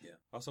hill. Yeah.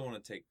 I also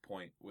want to take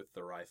point with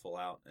the rifle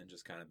out and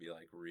just kind of be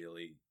like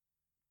really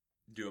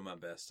doing my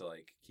best to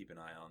like keep an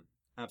eye on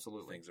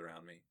Absolutely. things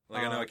around me.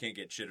 Like I know I can't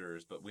get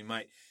chitterers, but we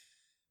might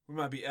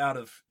be out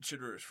of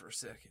chitterers for a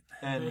second.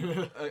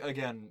 And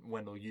again,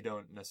 Wendell, you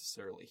don't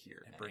necessarily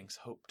hear. It any. brings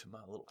hope to my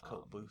little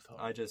coat booth.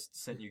 I just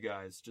sent you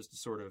guys just a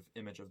sort of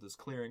image of this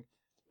clearing.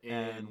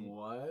 And And-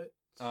 what?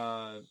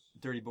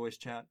 Dirty Boys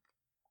chat.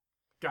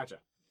 Gotcha.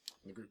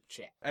 In the group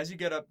chat. As you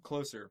get up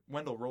closer,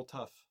 Wendell, roll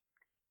tough.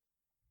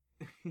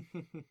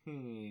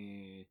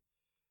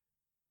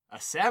 A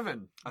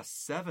 7. A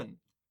 7.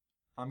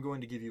 I'm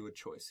going to give you a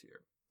choice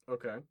here.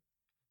 Okay.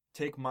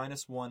 Take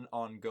 -1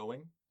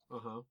 ongoing.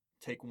 Uh-huh.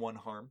 Take 1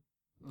 harm.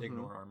 Mhm.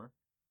 Ignore armor.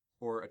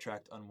 Or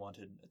attract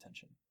unwanted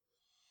attention.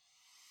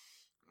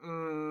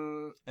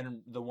 Mm,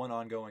 And the 1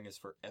 ongoing is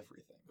for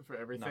everything. for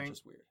everything. Not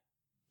just weird.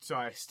 So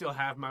I still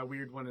have my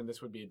weird one, and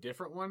this would be a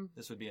different one?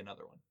 This would be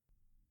another one.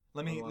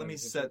 Let me Unwanted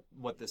set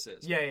what this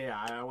is.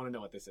 Yeah. I want to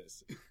know what this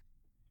is.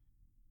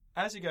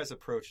 As you guys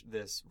approach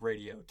this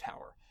radio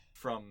tower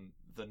from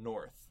the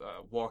north,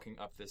 walking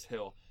up this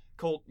hill,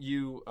 Colt,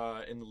 you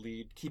in the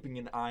lead, keeping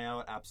an eye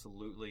out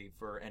absolutely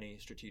for any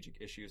strategic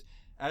issues.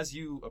 As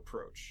you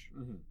approach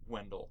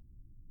Wendell,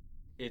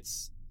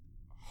 it's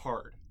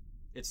hard.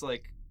 It's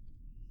like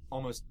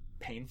almost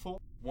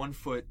painful. 1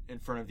 foot in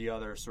front of the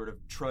other, sort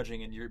of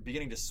trudging, and you're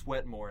beginning to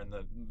sweat more in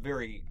the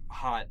very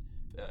hot.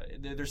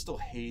 There's still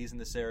haze in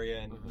this area,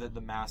 and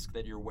the mask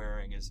that you're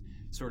wearing is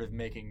sort of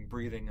making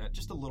breathing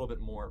just a little bit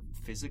more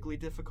physically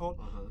difficult.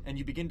 And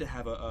you begin to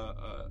have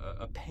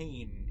a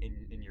pain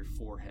in your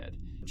forehead.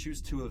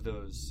 Choose 2 of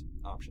those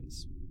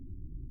options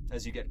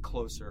as you get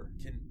closer.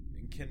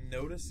 Can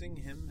noticing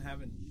him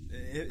having,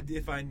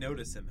 if I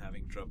notice him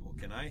having trouble,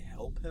 can I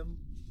help him?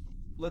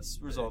 Let's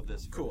resolve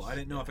this first. Cool. I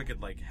didn't know if I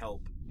could like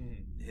help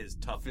his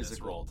toughness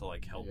Physical. roll to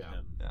like help Yeah.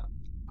 him. Yeah.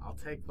 I'll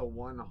take the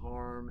 1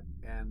 harm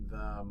and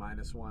the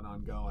 -1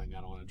 ongoing.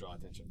 I don't want to draw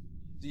attention.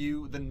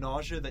 The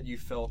nausea that you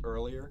felt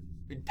earlier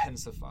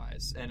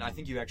intensifies, and I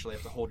think you actually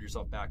have to hold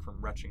yourself back from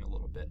retching a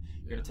little bit.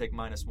 You're going to take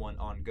 -1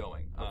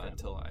 ongoing Okay.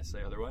 until I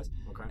say otherwise.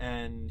 Okay.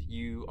 And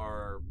you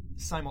are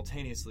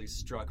simultaneously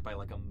struck by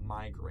like a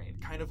migraine,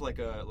 kind of like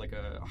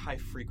a high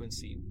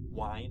frequency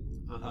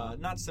whine, Uh-huh.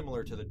 not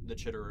similar to the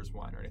chitterer's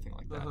whine or anything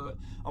like that, Uh-huh. but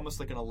almost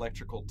like an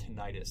electrical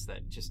tinnitus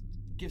that just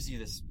gives you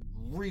this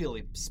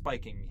really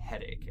spiking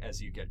headache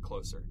as you get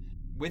closer.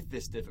 With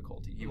this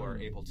difficulty, you are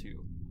able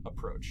to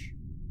approach.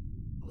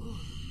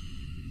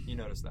 You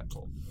notice that,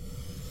 Cole.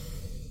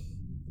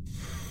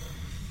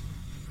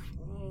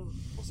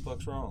 What the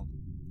fuck's wrong?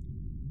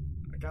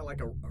 I got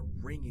like a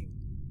ringing,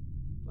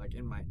 like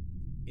in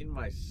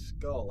my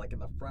skull, like in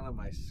the front of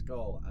my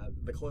skull.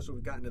 The closer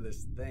we've gotten to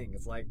this thing,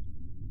 it's like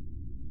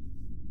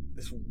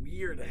this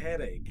weird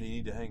headache. Do you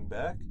need to hang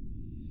back?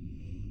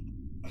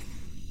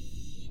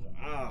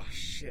 Ah,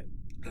 shit.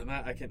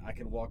 I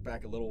can walk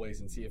back a little ways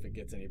and see if it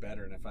gets any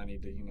better, and if I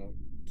need to,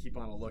 keep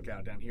on a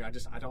lookout down here. I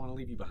don't want to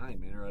leave you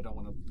behind, man, or I don't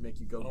want to make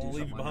you go I do don't something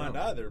leave you on your behind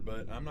own. either,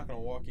 but I'm not going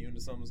to walk you into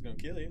something that's going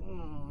to kill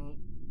you.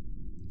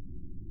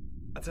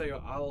 I tell you,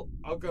 I'll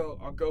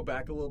go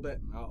back a little bit,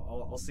 and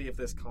I'll see if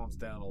this calms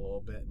down a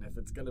little bit, and if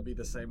it's gonna be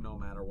the same no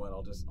matter what,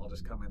 I'll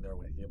just come in there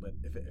with you. But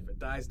if it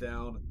dies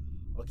down,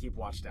 I'll keep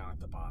watch down at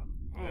the bottom.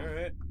 All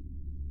right.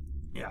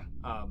 Yeah.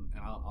 And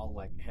I'll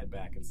like head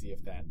back and see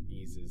if that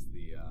eases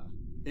the.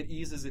 It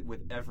eases it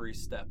with every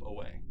step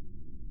away.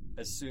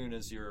 As soon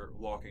as you're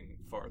walking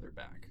farther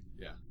back,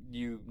 Yeah.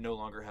 you no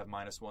longer have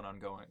 -1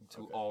 ongoing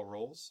to Okay. all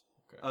rolls.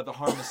 Okay. The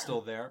harm is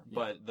still there,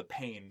 but the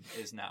pain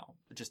is now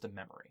just a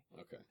memory,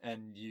 Okay.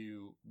 and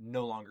you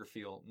no longer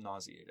feel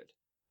nauseated,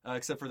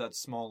 except for that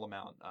small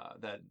amount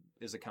that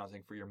is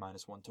accounting for your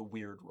 -1 to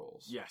weird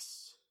rolls.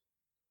 Yes.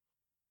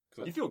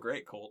 You feel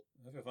great, Colt.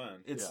 I feel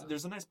fine. Yeah.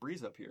 There's a nice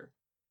breeze up here,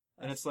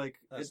 and it's like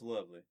That's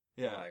lovely.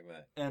 yeah. I like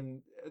that.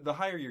 And the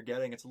higher you're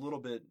getting, it's a little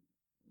bit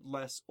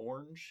less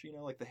orange,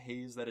 like the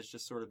haze that has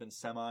just sort of been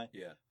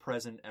Yeah.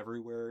 present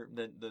everywhere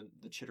that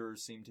the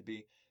chitterers seem to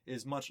be,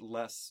 is much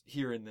less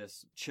here in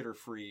this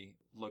chitter-free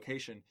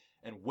location,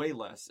 and way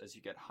less as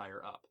you get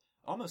higher up.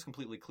 Almost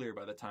completely clear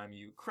by the time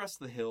you crest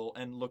the hill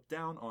and look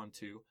down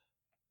onto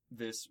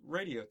this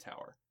radio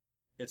tower.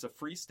 It's a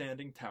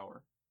freestanding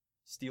tower,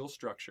 steel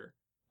structure,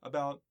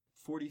 about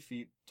 40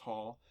 feet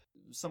tall,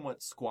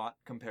 somewhat squat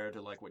compared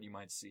to like what you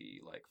might see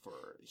like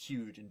for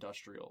huge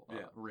industrial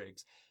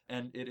rigs.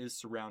 And it is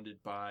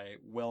surrounded by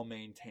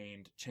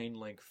well-maintained chain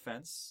link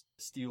fence,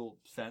 steel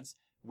fence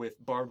with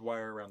barbed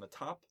wire around the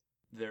top.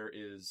 There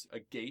is a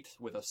gate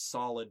with a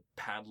solid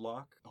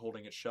padlock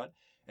holding it shut.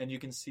 And you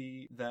can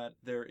see that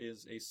there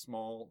is a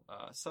small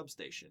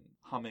substation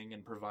humming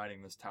and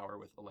providing this tower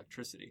with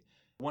electricity.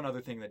 One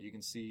other thing that you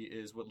can see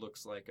is what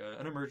looks like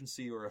an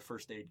emergency or a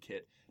first aid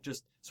kit,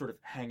 just sort of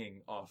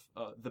hanging off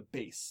the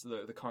base,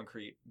 the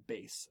concrete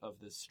base of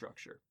this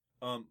structure.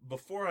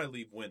 Before I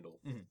leave Wendell,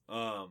 Mhm.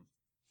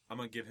 I'm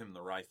going to give him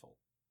the rifle.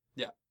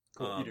 Yeah,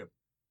 cool. You do.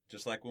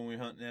 Just like when we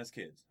were hunting as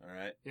kids, all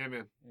right? Yeah,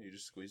 man. You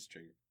just squeeze the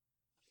trigger.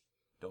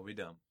 Don't be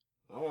dumb.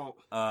 I won't.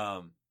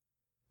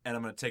 And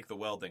I'm going to take the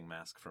welding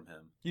mask from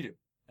him. You do.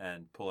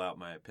 And pull out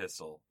my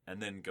pistol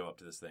and then go up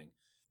to this thing.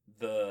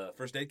 The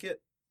first aid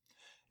kit?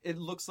 It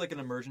looks like an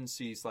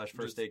emergency/first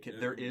Just, aid kit.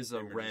 There is a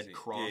emergency. red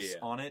cross Yeah.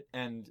 on it,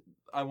 and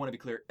I want to be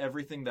clear,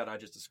 everything that I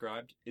just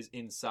described is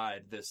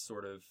inside this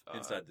sort of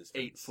Inside this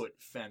fence. 8-foot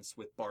fence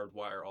with barbed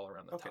wire all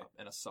around the Okay. top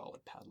and a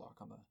solid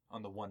padlock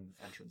on the one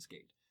entrance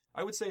gate.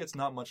 I would say it's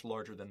not much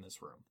larger than this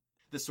room,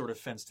 this sort of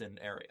fenced-in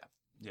area.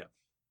 Yeah.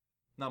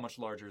 Not much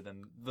larger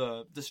than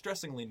the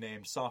distressingly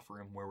named soft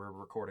room where we're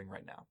recording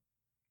right now.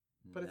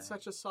 But it's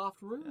such a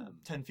soft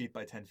room. 10 feet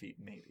by 10 feet,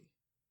 maybe.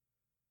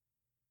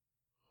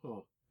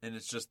 Huh. And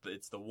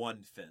it's the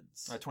one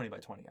fence. 20 by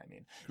 20, I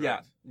mean.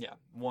 Correct. Yeah.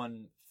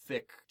 One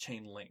thick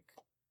chain link.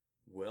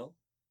 Well,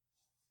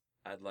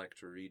 I'd like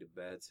to read a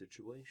bad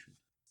situation.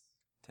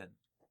 10.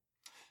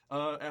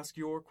 Ask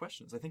your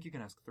questions. I think you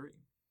can ask 3.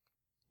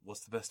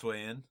 What's the best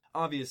way in?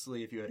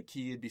 Obviously, if you had a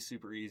key, it'd be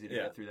super easy to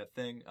Yeah. get through that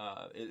thing.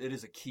 It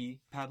is a key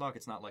padlock.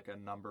 It's not like a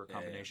number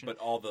combination. But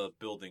all the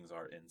buildings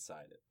are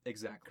inside it.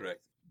 Exactly.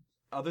 Correct.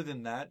 Other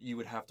than that, you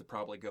would have to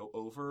probably go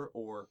over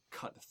or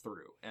cut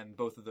through. And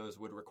both of those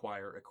would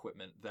require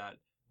equipment that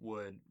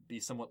would be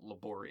somewhat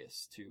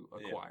laborious to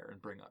acquire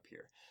and bring up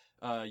here.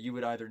 You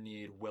would either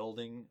need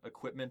welding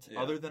equipment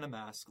other than a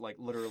mask, like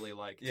literally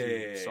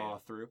to saw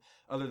through.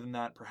 Other than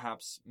that,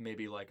 perhaps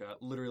maybe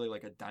literally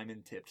like a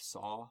diamond-tipped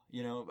saw.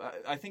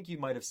 I think you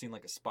might have seen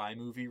like a spy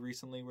movie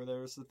recently where there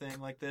was a thing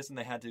like this, and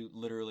they had to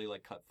literally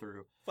like cut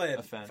through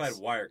a fence. If I had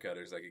wire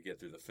cutters, I could get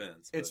through the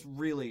fence. But... It's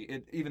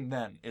really even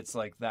then it's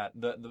like that.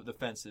 The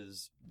fence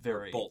is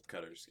very or bolt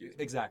cutters. Excuse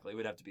me. Exactly, it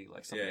would have to be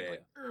like something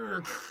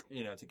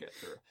to get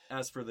through.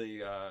 As for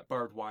the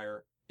barbed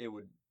wire, it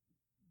would.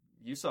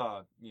 You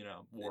saw,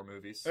 war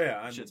movies. Oh,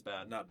 yeah, shit's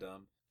bad. Not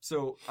dumb.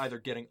 So either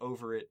getting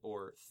over it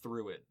or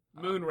through it.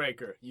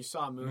 Moonraker. You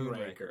saw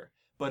Moonraker.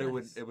 but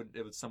Nice. it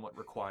would somewhat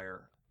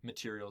require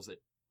materials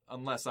that,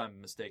 unless I'm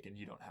mistaken,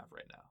 you don't have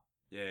right now.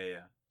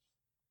 Yeah.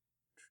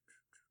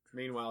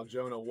 Meanwhile,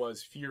 Jonah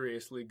was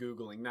furiously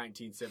Googling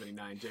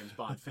 1979 James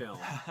Bond film.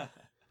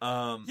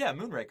 Yeah,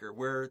 Moonraker,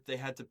 where they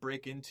had to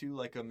break into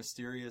like a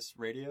mysterious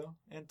radio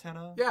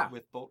antenna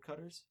with bolt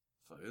cutters.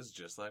 Fuck, this is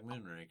just like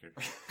Moonraker.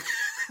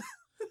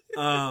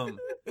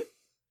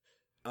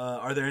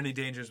 Are there any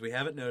dangers we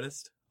haven't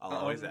noticed? I'll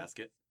always ask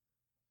it.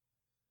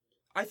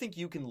 I think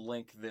you can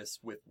link this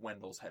with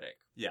Wendell's headache.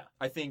 Yeah.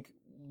 I think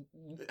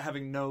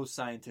having no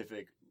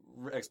scientific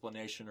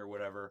explanation or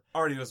whatever.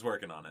 Already was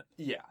working on it.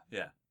 Yeah.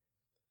 Yeah.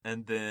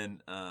 And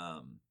then,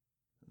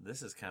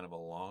 this is kind of a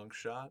long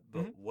shot,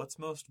 but what's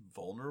most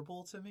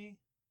vulnerable to me?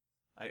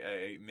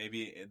 I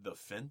maybe the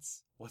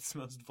fence. What's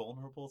most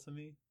vulnerable to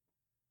me?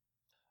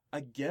 I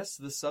guess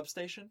the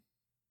substation,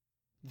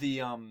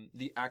 the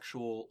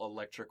actual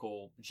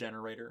electrical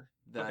generator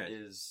that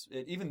is.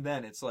 Even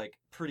then, it's like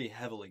pretty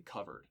heavily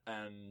covered.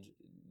 And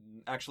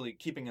actually,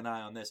 keeping an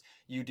eye on this,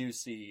 you do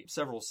see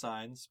several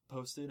signs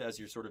posted as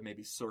you're sort of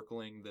maybe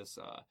circling this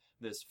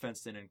this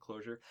fenced-in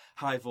enclosure.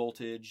 High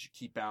voltage,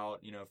 keep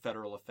out,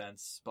 federal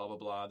offense, blah blah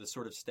blah. The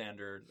sort of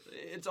standard.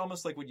 It's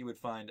almost like what you would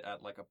find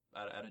at like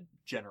at a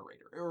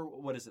generator, or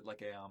what is it,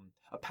 like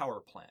a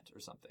power plant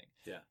or something.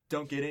 Yeah.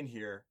 Don't get in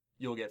here,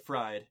 you'll get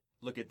fried.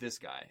 Look at this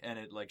guy, and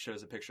it like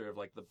shows a picture of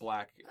like the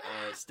black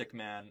stick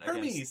man.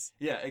 Hermes.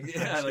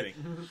 Like,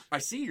 I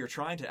see you're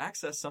trying to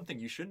access something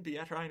you shouldn't be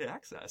trying to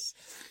access.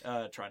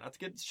 Try not to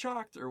get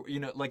shocked, or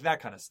like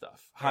that kind of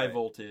stuff. High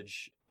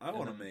voltage. I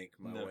want to make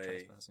my no way.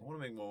 trespassing. I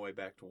want to make my way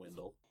back to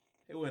Wendell.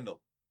 Hey, Wendell.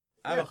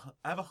 I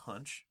have a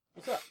hunch.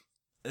 What's up?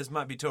 This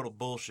might be total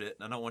bullshit,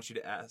 and I don't want you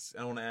to ask. I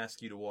don't want to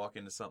ask you to walk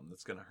into something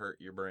that's going to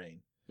hurt your brain.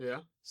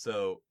 Yeah.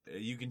 So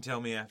you can tell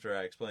me after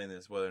I explain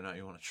this whether or not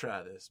you want to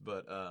try this,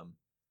 but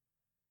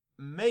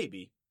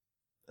maybe,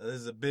 this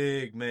is a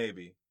big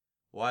maybe,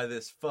 why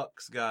this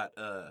fuck's got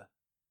a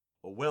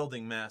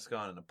welding mask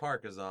on and a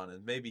parka's on,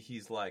 and maybe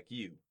he's like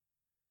you.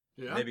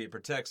 Yeah. Maybe it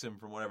protects him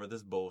from whatever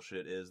this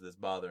bullshit is that's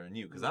bothering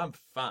you, because I'm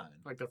fine.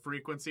 Like the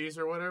frequencies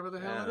or whatever the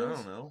hell I it is?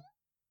 don't know.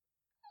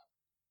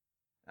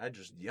 I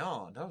just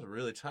yawned. I was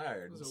really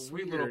tired. It was a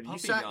Sweet weird. little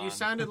puppy yawn. You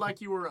sounded like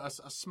you were a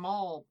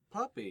small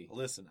puppy.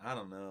 Listen, I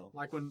don't know.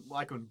 Like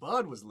when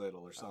Bud was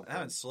little or something. I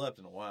haven't slept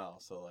in a while,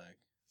 so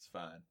it's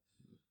fine.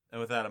 And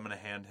with that, I'm going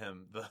to hand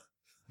him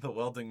the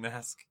welding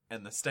mask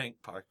and the stank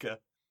parka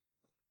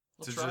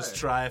to just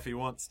try if he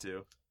wants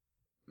to.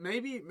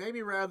 Maybe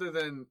rather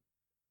than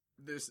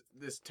this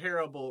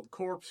terrible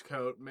corpse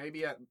coat,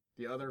 maybe at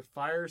the other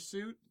fire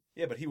suit.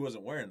 Yeah, but he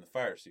wasn't wearing the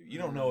fire suit. You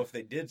don't know if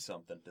they did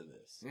something to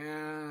this.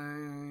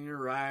 Yeah, you're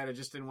right. I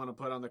just didn't want to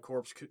put on the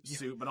corpse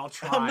suit, but I'll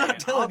try. I'm not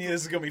telling you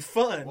this is going to be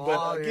fun,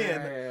 but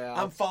again, yeah.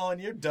 I'm following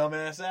your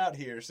dumbass out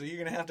here, so you're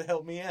going to have to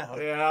help me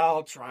out. Yeah,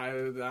 I'll try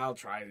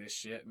this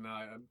shit. And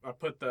I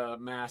put the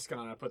mask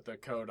on. I put the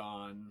coat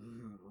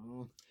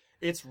on.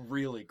 It's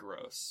really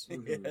gross.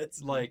 Yeah,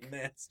 it's like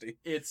nasty.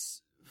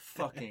 It's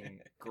fucking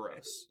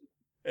gross.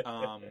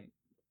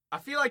 I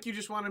feel like you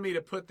just wanted me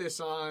to put this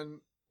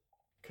on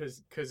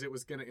because it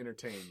was going to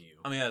entertain you.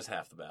 I mean, that's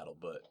half the battle,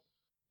 but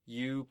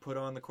You put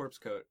on the corpse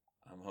coat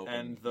I'm hoping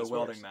and the this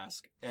welding works.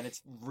 mask, and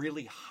it's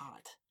really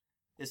hot.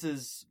 This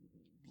is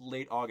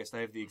late August. I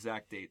have the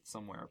exact date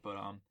somewhere, but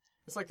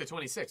It's like the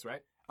 26th,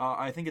 right?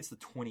 I think it's the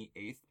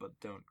 28th, but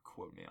don't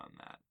quote me on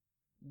that.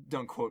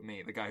 Don't quote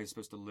me, the guy who's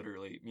supposed to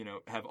literally,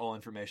 have all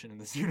information in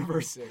this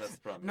universe. That's the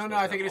problem. No, It's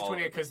I supposed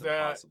think to it is have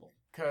all of 28 It's impossible.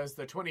 because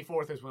the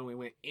 24th is when we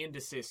went into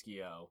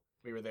Siskiyou.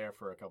 We were there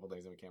for a couple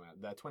days and we came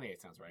out. The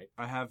 28th sounds right.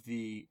 I have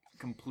the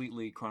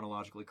completely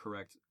chronologically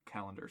correct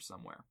calendar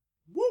somewhere.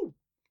 Woo!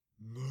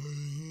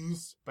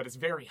 Nice. But it's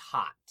very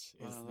hot.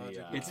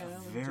 It's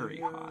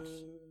very hot.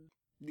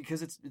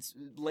 Because it's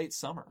late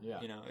summer. Yeah.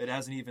 It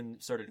hasn't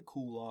even started to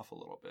cool off a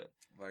little bit.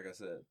 Like I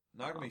said,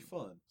 not gonna be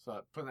fun.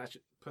 So put that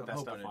I'm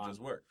stuff hoping on. it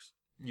just works.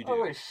 You do.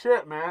 Holy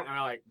shit, man! And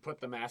I put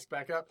the mask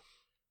back up.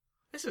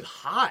 This is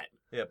hot.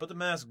 Yeah, put the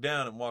mask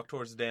down and walk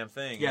towards the damn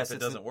thing. Yes, If it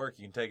doesn't work,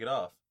 you can take it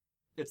off.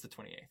 It's the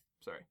 28th.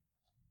 Sorry.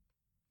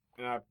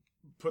 And I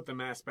put the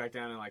mask back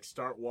down and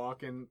start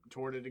walking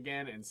toward it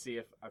again and see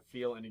if I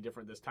feel any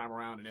different this time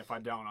around. And if I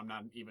don't, I'm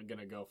not even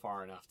gonna go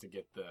far enough to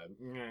get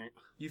the.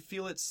 You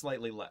feel it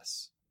slightly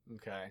less.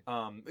 Okay.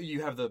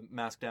 You have the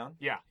mask down?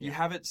 Yeah. You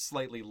have it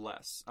slightly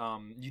less.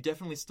 You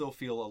definitely still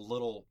feel a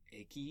little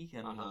achy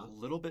and a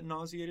little bit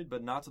nauseated,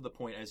 but not to the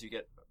point as you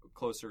get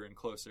closer and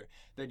closer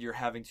that you're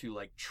having to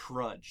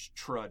trudge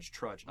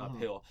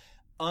uphill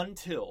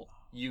until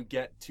you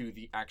get to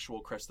the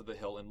actual crest of the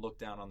hill and look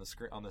down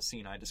on the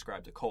scene I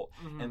described to Colt.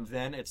 And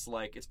then it's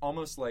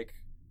almost like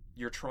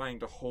you're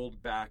trying to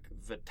hold back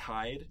the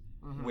tide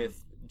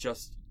with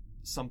just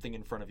something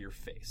in front of your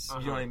face.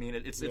 You know what I mean?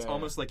 It's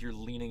almost like you're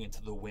leaning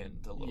into the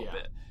wind a little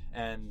bit.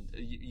 And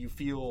you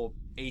feel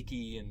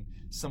achy and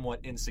somewhat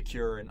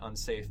insecure and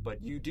unsafe,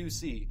 but you do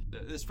see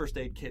this first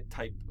aid kit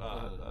type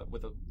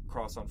with a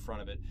cross on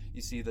front of it.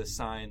 You see the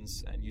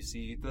signs and you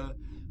see the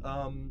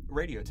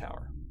radio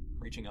tower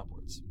reaching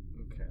upwards.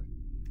 Okay.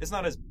 It's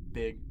not as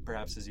big,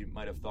 perhaps, as you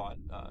might have thought.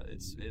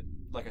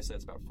 Like I said,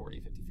 it's about 40,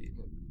 50 feet.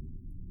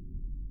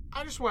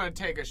 I just want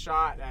to take a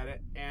shot at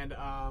it, and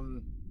I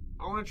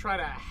want to try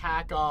to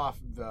hack off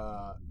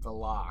the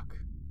lock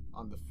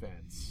on the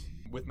fence.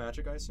 With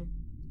magic, I assume?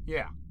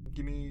 Yeah.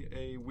 Give me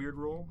a weird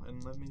roll,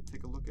 and let me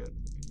take a look at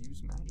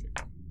use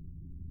magic.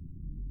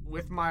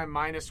 With my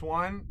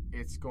 -1,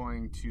 it's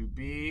going to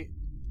be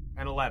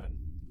an 11.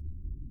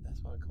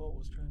 That's why Colt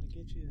was trying to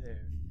get you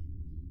there.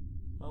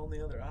 My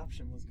only other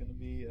option was going to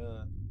be,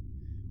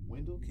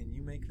 Wendell, can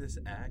you make this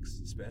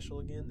axe special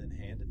again, then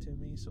hand it to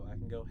me so I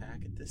can go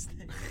hack at this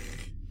thing?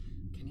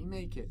 Can you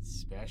make it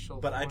special?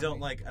 But I don't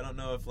me? I don't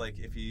know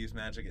if you use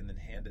magic and then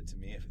hand it to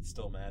me, if it's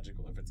still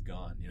magical, if it's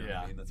gone. You know what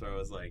I mean? That's why I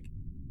was like,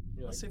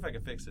 let's see if I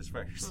can fix this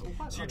first.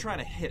 So you're trying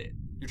to hit it.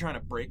 You're trying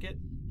to break it?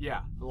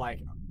 Yeah,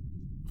 like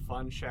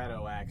fun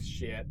shadow axe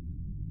shit.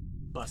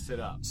 Bust it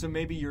up. So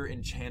maybe you're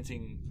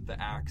enchanting the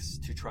axe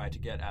to try to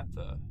get at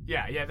the...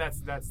 Yeah,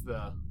 that's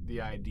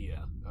the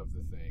idea of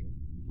the thing.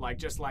 Like,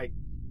 just like,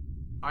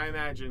 I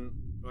imagine,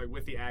 like,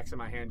 with the axe in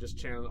my hand, just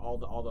channeling all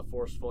the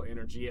forceful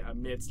energy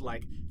amidst,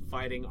 like,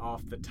 fighting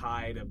off the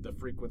tide of the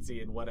frequency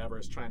and whatever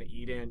is trying to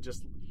eat in,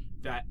 just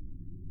that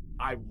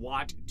I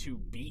want to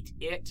beat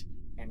it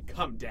and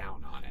come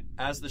down on it.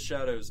 As the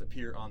shadows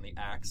appear on the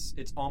axe,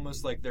 it's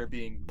almost like they're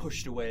being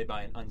pushed away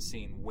by an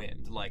unseen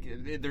wind. Like,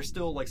 they're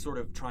still, like, sort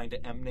of trying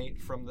to emanate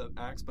from the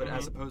axe, but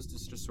as opposed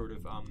to just sort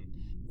of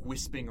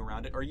wisping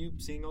around it. Are you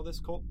seeing all this,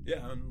 Colt?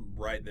 Yeah, I'm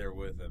right there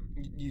with him.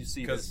 You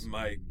see this.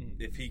 Because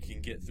if he can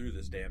get through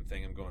this damn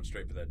thing, I'm going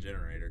straight for that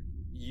generator.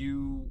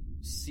 You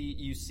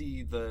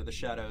see the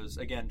shadows,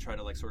 again, try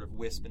to, like, sort of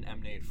wisp and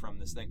emanate from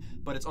this thing,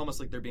 but it's almost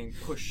like they're being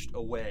pushed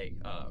away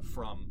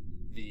from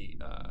the...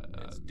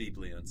 it's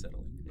deeply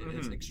unsettling. It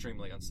is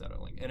extremely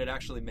unsettling, and it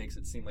actually makes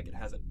it seem like it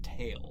has a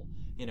tail.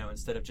 You know,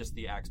 instead of just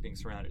the axe being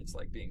surrounded, it's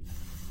like being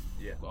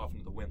off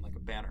into the wind like a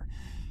banner.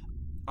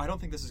 I don't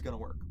think this is going to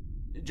work.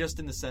 Just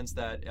in the sense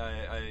that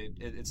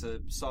it's a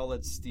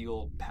solid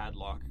steel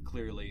padlock,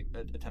 clearly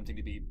attempting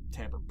to be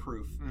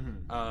tamper-proof.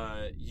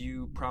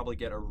 You probably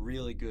get a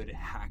really good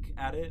hack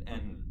at it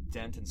and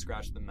dent and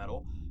scratch the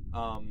metal.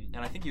 And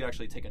I think you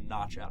actually take a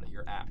notch out of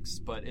your axe,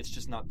 but it's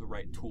just not the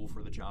right tool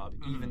for the job,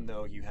 even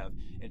though you have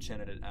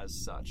enchanted it as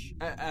such.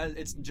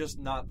 It's just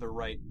not the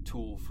right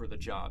tool for the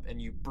job,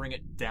 and you bring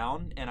it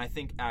down, and I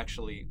think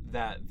actually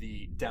that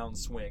the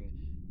downswing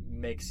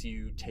makes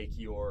you take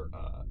your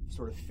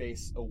sort of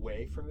face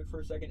away from it for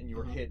a second, and you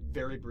are hit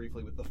very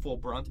briefly with the full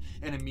brunt,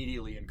 and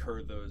immediately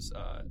incur those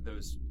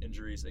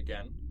injuries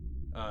again.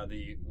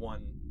 The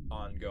one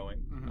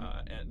ongoing,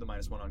 and the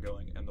 -1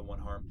 ongoing, and the 1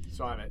 harm.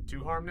 So I'm at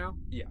 2 harm now?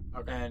 Yeah.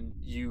 Okay. And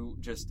you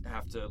just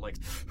have to, like,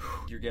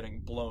 you're getting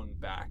blown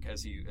back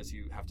as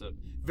you have to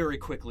very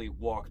quickly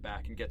walk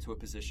back and get to a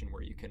position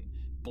where you can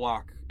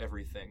block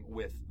everything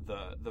with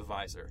the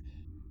visor.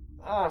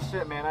 Oh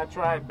shit, man! I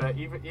tried, but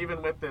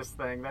even with this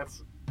thing,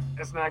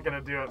 it's not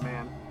gonna do it,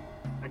 man.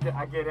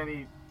 I get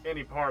any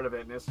part of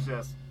it, and it's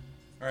just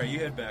all right. You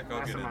head back.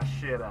 I'll get messing in. my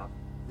shit up.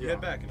 You head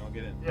back, and I'll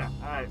get in. Yeah.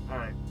 All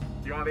right.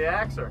 Do you want the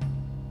axe or?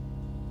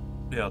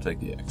 Yeah, I'll take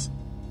the axe.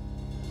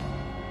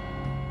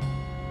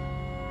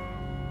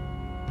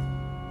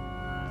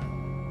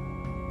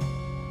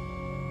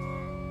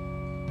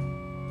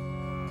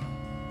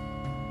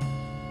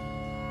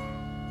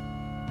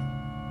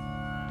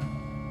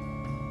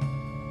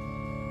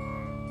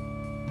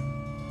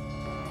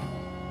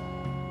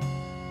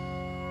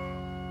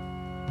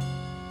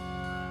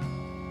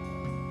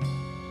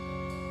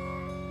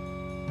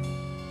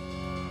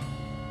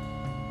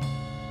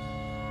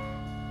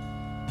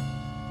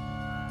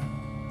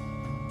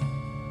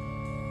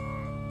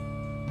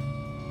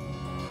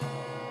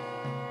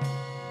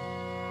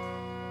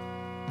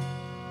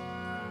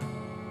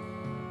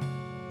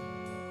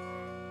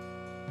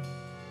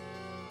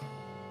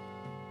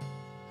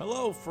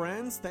 Hello,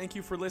 friends. Thank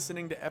you for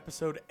listening to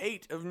episode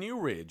 8 of New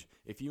Ridge.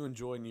 If you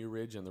enjoy New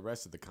Ridge and the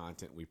rest of the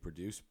content we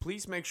produce,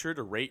 please make sure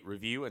to rate,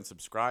 review, and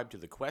subscribe to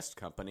The Quest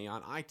Company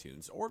on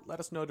iTunes, or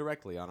let us know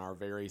directly on our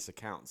various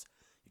accounts.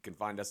 You can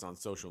find us on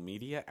social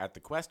media at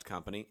The Quest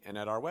Company and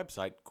at our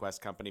website,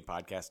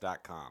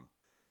 questcompanypodcast.com.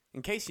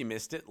 In case you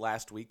missed it,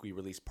 last week we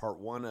released part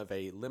 1 of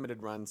a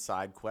limited-run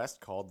side quest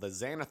called the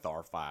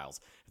Xanathar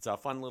Files. It's a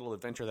fun little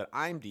adventure that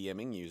I'm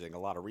DMing using a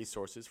lot of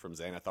resources from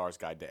Xanathar's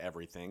Guide to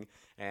Everything,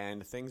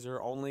 and things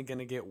are only going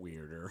to get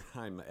weirder.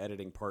 I'm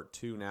editing part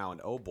 2 now, and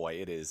oh boy,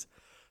 it is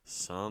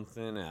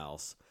something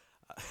else.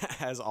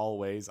 As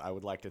always, I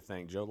would like to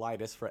thank Joe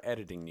Lightus for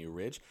editing New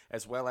Ridge,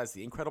 as well as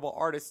the incredible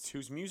artists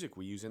whose music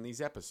we use in these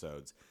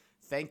episodes.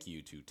 Thank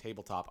you to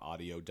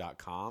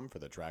tabletopaudio.com for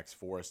the tracks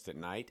Forest at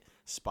Night,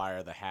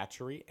 Spire the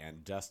Hatchery,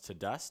 and Dust to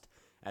Dust,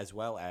 as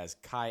well as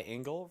Kai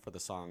Engel for the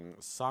song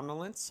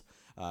Somnolence,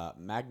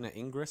 Magna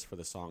Ingris for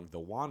the song The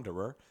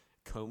Wanderer,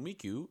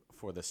 Komiku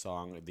for the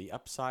song The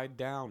Upside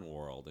Down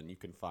World, and you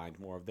can find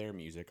more of their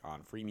music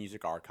on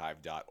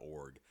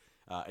freemusicarchive.org.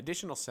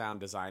 Additional sound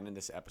design in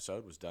this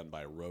episode was done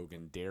by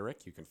Rogan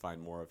Derrick. You can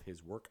find more of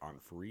his work on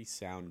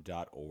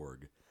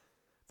freesound.org.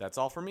 That's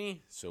all for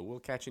me, so we'll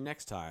catch you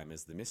next time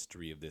as the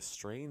mystery of this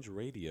strange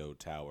radio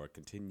tower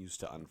continues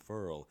to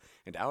unfurl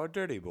and our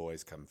dirty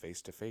boys come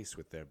face to face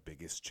with their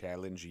biggest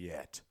challenge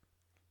yet.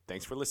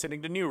 Thanks for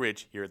listening to New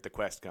Ridge here at the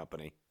Quest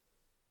Company.